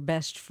 to your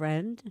best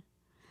friend,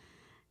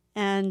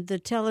 and the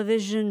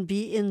television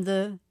be in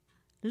the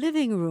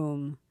living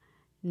room,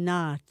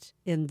 not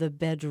in the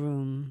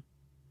bedroom.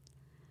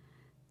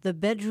 The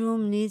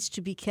bedroom needs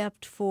to be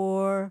kept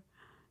for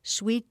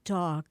sweet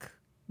talk,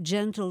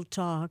 gentle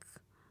talk,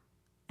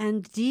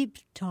 and deep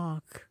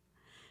talk,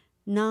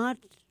 not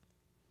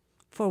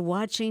for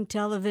watching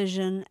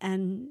television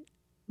and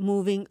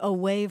moving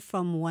away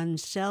from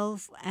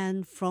oneself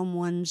and from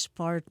one's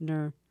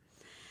partner.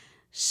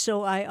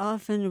 So I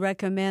often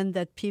recommend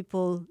that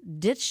people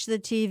ditch the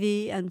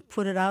TV and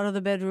put it out of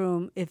the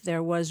bedroom if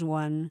there was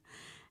one.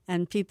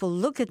 And people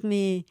look at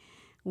me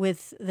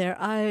with their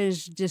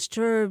eyes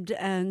disturbed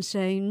and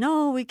saying,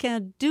 no, we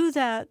can't do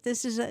that.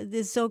 This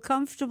is so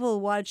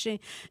comfortable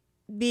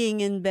being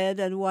in bed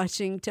and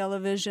watching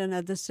television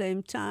at the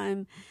same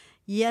time.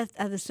 Yet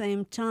at the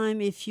same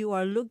time, if you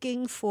are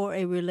looking for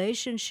a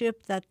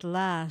relationship that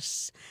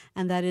lasts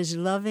and that is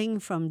loving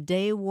from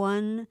day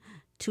one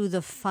to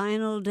the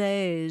final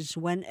days,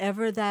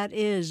 whenever that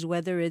is,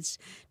 whether it's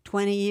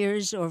 20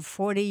 years or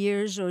 40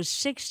 years or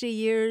 60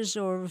 years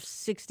or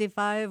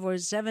 65 or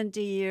 70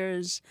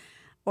 years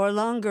or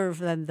longer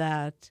than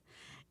that,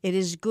 it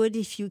is good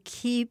if you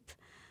keep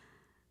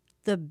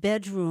the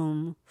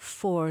bedroom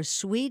for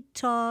sweet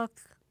talk,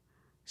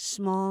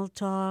 small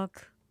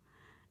talk,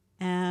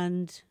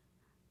 and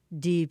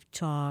deep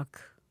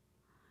talk,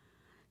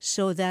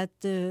 so that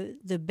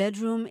the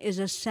bedroom is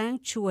a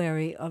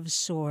sanctuary of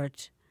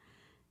sort,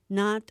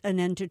 not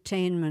an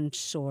entertainment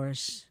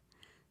source.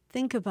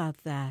 Think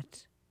about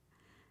that.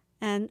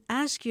 And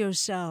ask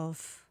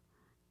yourself,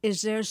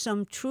 is there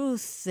some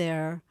truth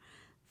there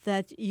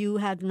that you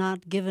had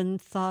not given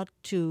thought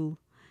to?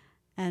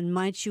 And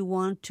might you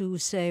want to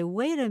say,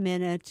 wait a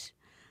minute,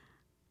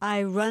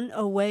 I run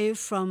away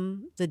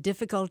from the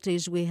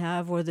difficulties we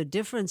have or the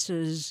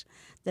differences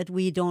that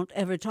we don't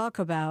ever talk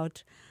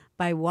about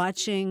by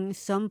watching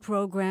some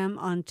program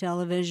on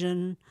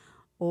television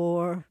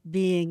or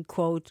being,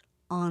 quote,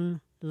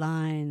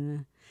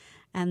 online.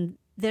 And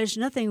there's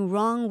nothing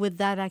wrong with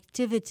that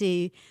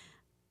activity,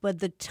 but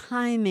the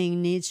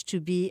timing needs to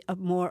be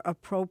more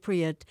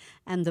appropriate,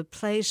 and the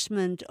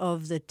placement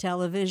of the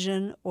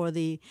television or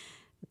the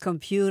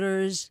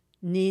computers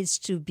needs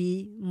to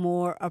be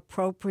more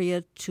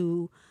appropriate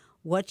to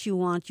what you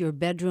want your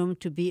bedroom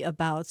to be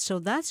about. So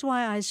that's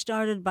why I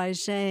started by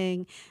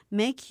saying,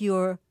 make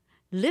your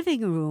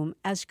living room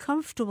as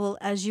comfortable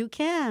as you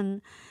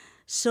can,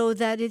 so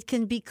that it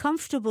can be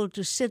comfortable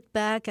to sit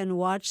back and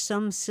watch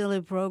some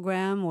silly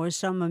program or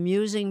some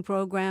amusing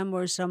program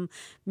or some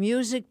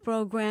music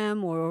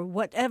program or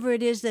whatever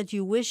it is that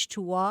you wish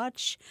to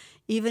watch,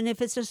 even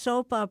if it's a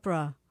soap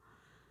opera.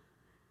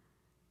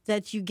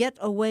 That you get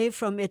away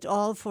from it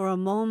all for a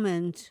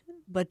moment,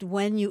 but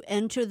when you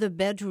enter the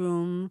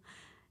bedroom,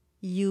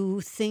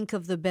 you think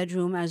of the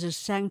bedroom as a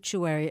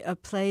sanctuary, a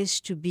place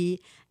to be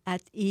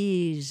at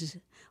ease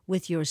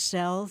with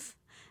yourself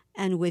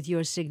and with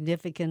your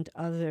significant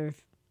other.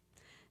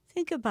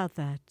 Think about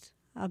that.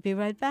 I'll be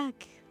right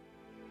back.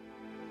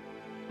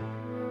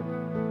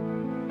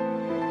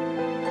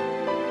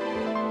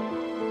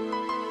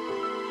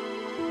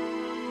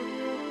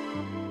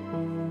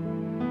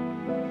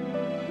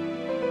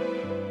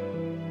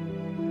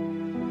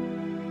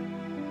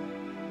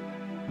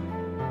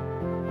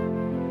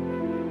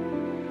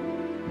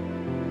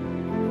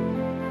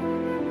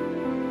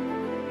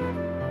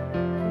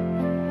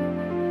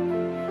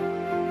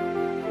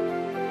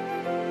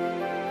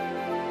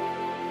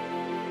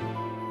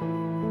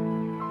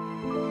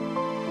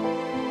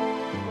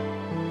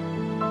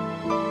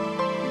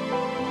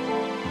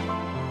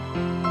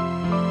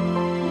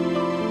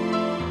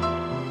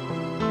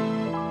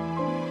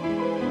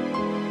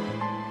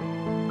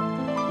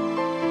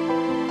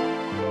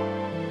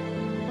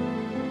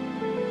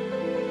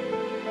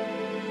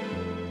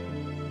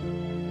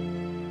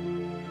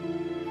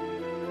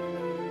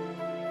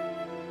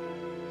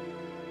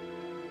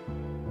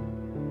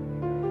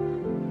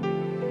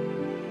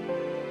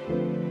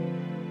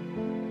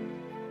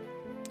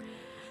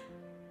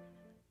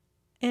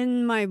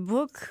 In my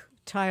book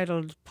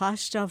titled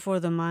Pasta for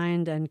the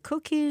Mind and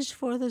Cookies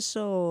for the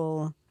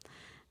Soul,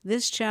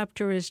 this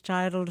chapter is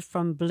titled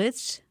From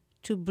Blitz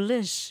to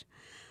Bliss.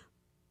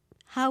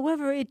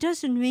 However, it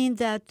doesn't mean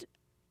that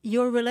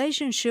your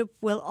relationship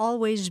will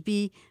always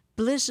be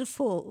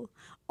blissful,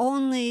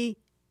 only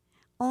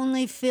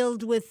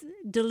filled with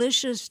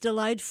delicious,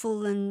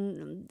 delightful,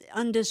 and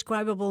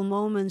undescribable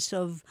moments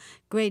of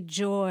great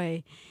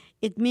joy.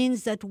 It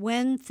means that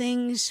when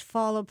things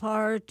fall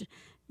apart,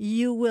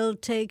 you will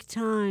take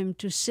time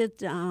to sit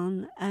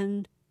down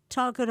and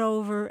talk it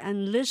over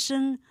and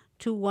listen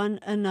to one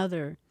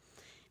another,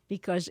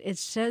 because it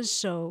says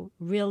so.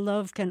 Real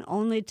love can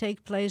only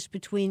take place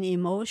between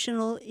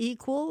emotional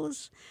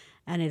equals,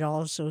 and it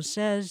also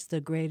says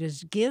the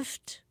greatest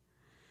gift,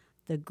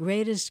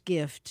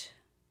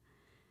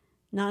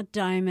 not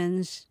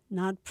diamonds,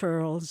 not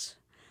pearls,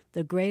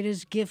 the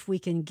greatest gift we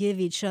can give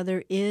each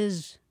other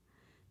is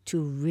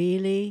to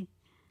really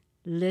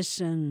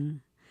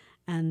listen.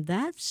 And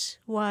that's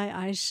why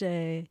I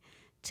say,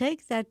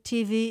 take that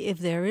TV, if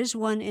there is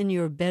one in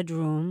your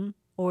bedroom,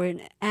 or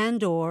in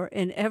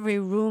every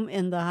room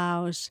in the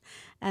house,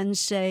 and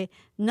say,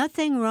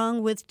 nothing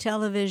wrong with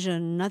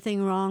television,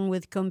 nothing wrong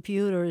with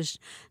computers,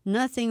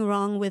 nothing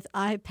wrong with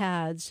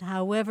iPads.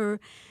 However,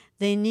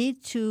 they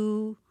need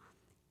to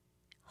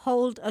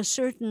hold a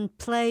certain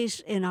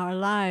place in our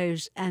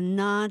lives and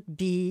not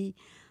be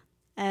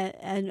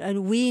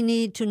and we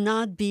need to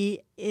not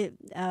be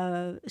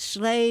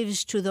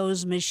slaves to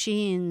those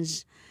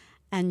machines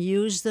and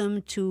use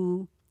them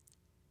to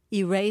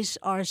erase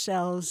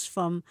ourselves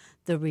from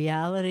the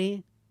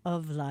reality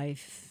of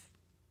life.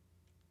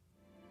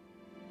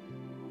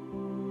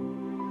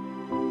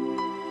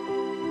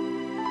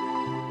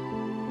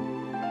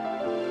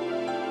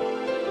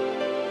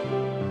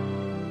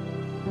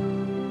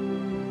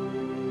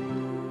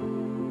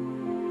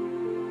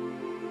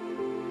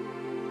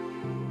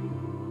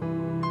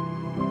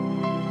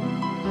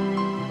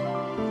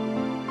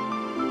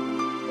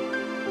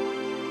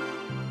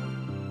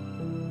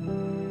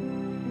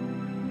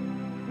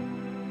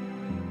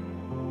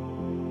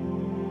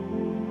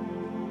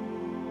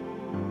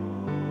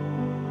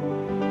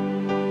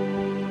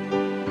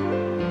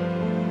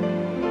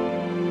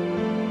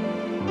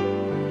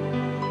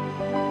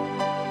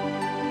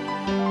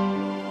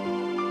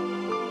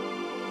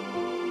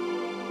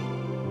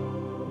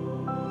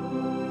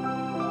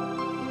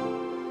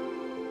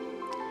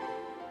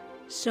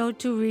 So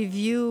to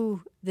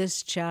review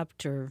this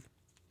chapter,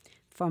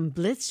 from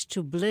blitz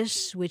to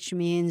bliss, which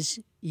means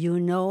you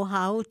know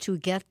how to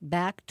get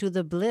back to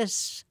the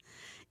bliss,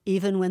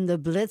 even when the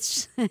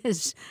blitz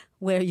is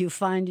where you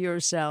find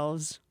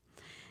yourselves.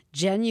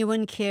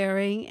 genuine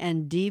caring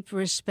and deep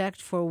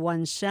respect for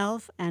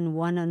oneself and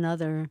one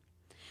another,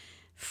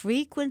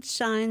 frequent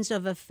signs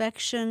of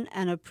affection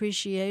and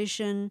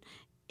appreciation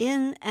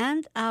in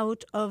and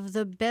out of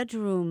the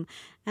bedroom.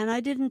 And I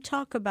didn't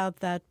talk about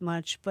that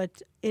much,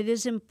 but it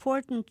is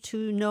important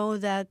to know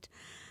that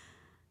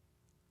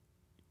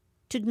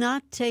to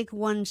not take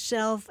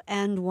oneself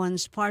and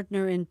one's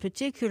partner in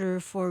particular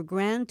for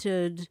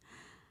granted,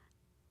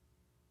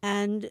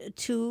 and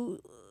to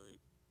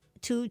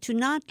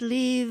not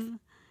leave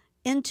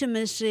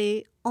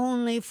intimacy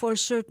only for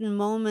certain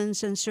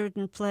moments and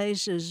certain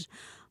places,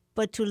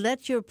 but to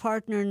let your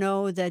partner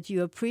know that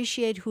you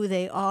appreciate who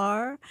they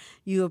are,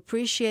 you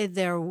appreciate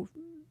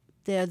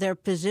their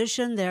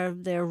position,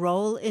 their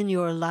role in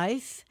your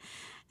life,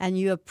 and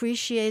you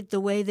appreciate the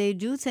way they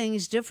do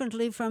things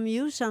differently from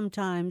you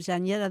sometimes,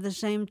 and yet at the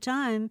same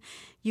time,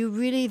 you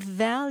really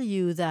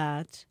value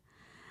that,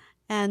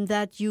 and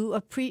that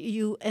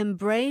you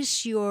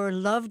embrace your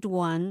loved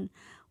one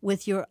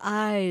with your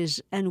eyes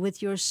and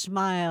with your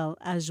smile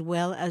as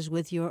well as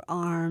with your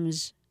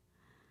arms.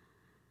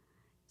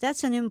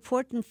 That's an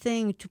important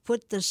thing, to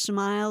put the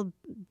smile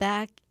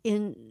back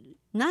in,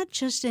 not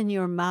just in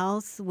your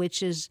mouth,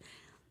 which is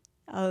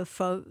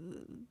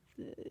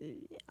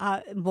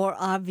more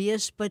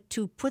obvious, but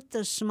to put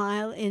the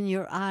smile in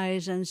your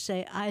eyes and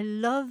say, I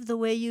love the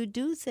way you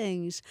do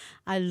things.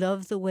 I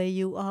love the way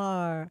you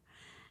are.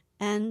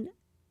 And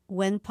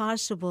when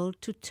possible,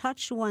 to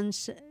touch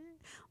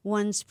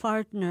one's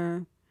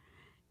partner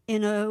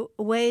in a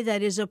way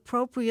that is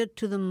appropriate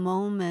to the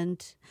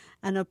moment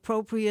and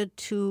appropriate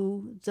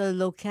to the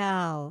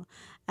locale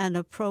and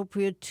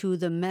appropriate to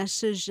the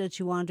message that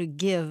you want to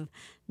give,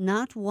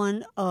 not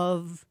one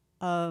of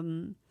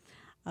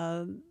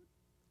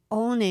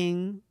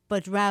owning,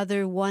 but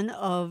rather one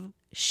of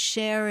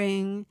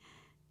sharing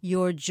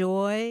your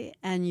joy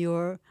and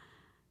your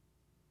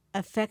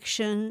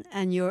affection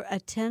and your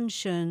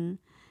attention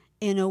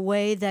in a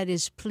way that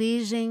is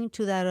pleasing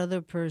to that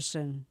other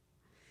person.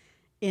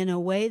 In a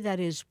way that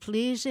is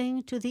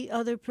pleasing to the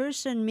other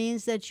person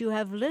means that you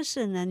have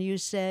listened and you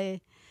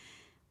say,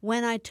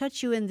 when I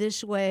touch you in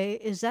this way,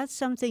 is that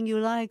something you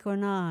like or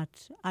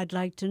not? I'd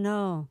like to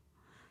know.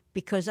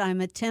 Because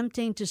I'm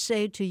attempting to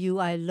say to you,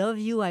 I love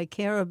you, I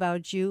care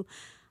about you.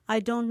 I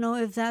don't know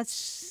if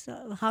that's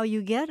how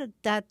you get it,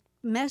 that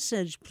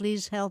message.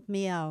 Please help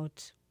me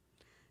out.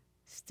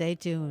 Stay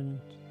tuned.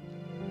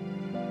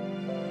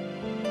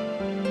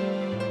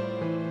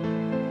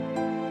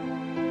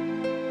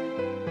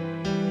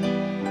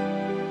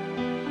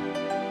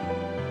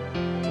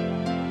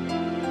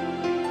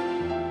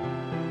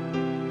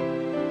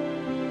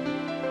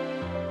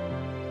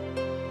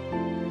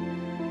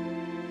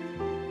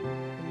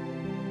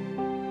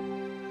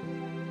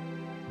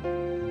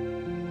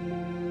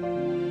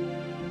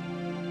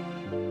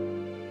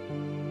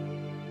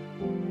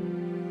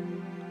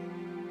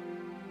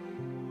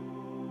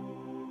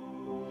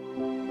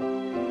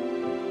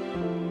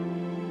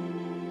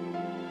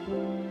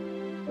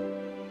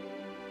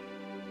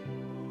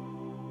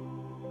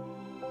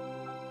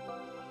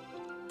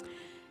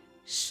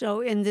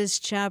 So in this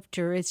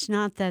chapter, it's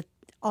not that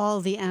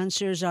all the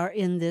answers are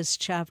in this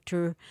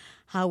chapter.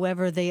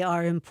 However, they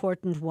are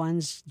important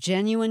ones.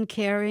 Genuine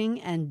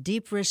caring and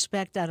deep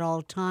respect at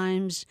all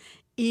times,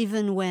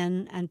 even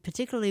when, and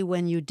particularly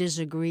when you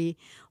disagree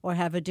or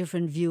have a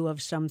different view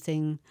of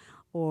something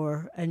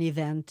or an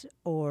event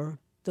or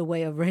the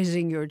way of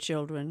raising your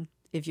children,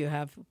 if you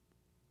have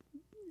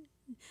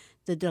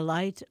the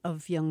delight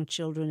of young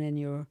children in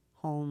your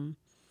home.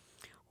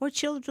 Or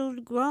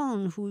children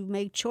grown who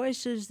make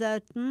choices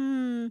that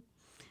may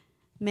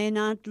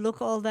not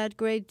look all that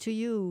great to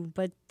you,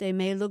 but they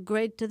may look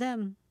great to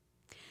them.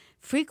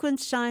 Frequent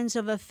signs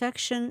of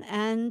affection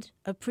and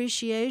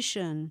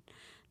appreciation,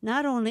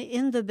 not only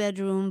in the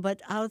bedroom,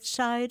 but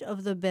outside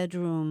of the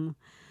bedroom.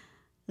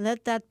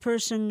 Let that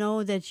person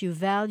know that you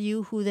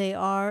value who they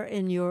are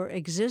in your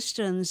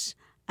existence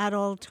at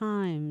all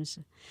times.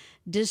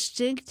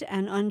 Distinct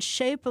and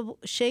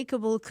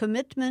unshakable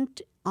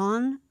commitment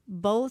on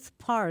both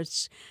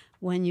parts.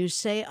 When you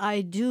say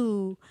I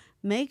do,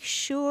 make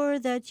sure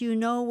that you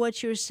know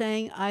what you're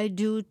saying I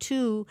do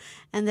too,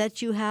 and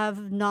that you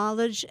have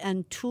knowledge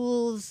and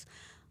tools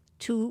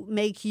to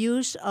make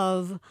use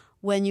of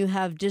when you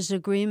have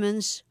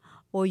disagreements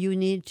or you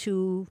need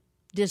to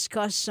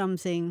discuss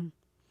something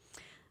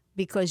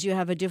because you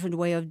have a different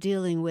way of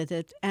dealing with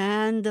it.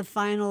 And the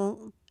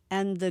final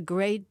and the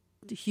great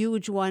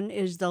huge one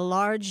is the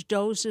large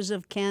doses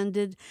of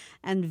candid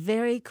and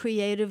very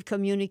creative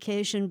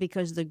communication,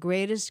 because the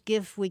greatest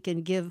gift we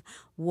can give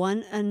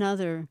one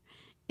another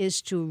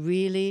is to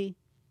really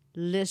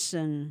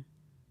listen.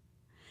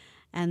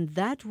 And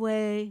that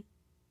way,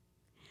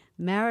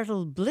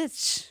 marital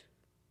blitz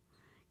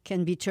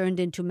can be turned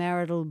into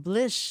marital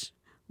bliss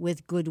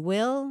with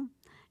goodwill,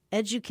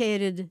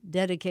 educated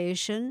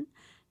dedication,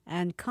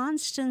 and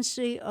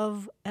constancy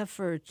of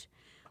effort,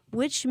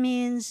 which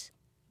means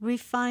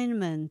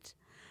refinement,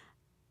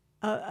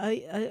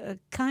 a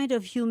kind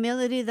of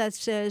humility that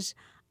says,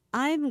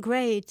 I'm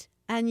great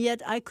and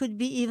yet I could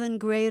be even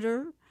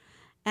greater,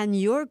 and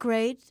you're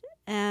great,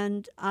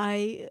 and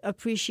I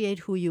appreciate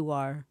who you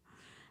are.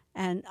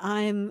 And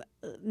I'm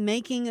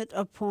making it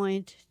a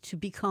point to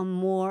become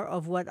more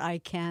of what I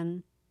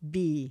can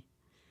be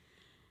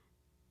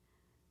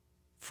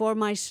for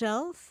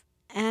myself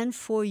and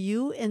for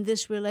you in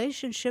this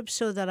relationship,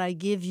 so that I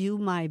give you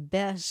my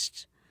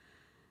best,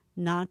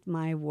 not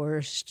my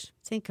worst.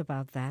 Think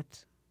about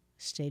that.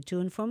 Stay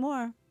tuned for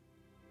more.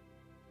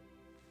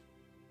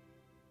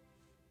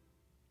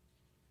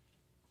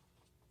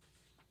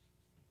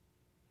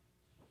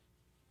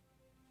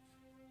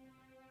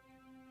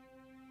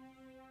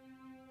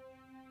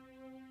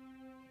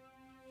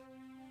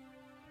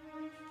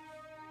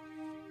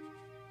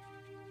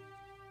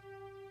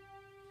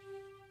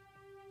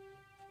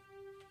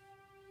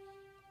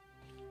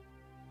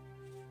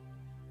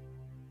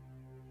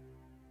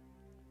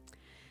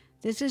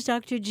 This is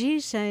Dr. G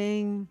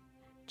saying,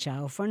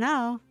 ciao for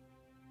now.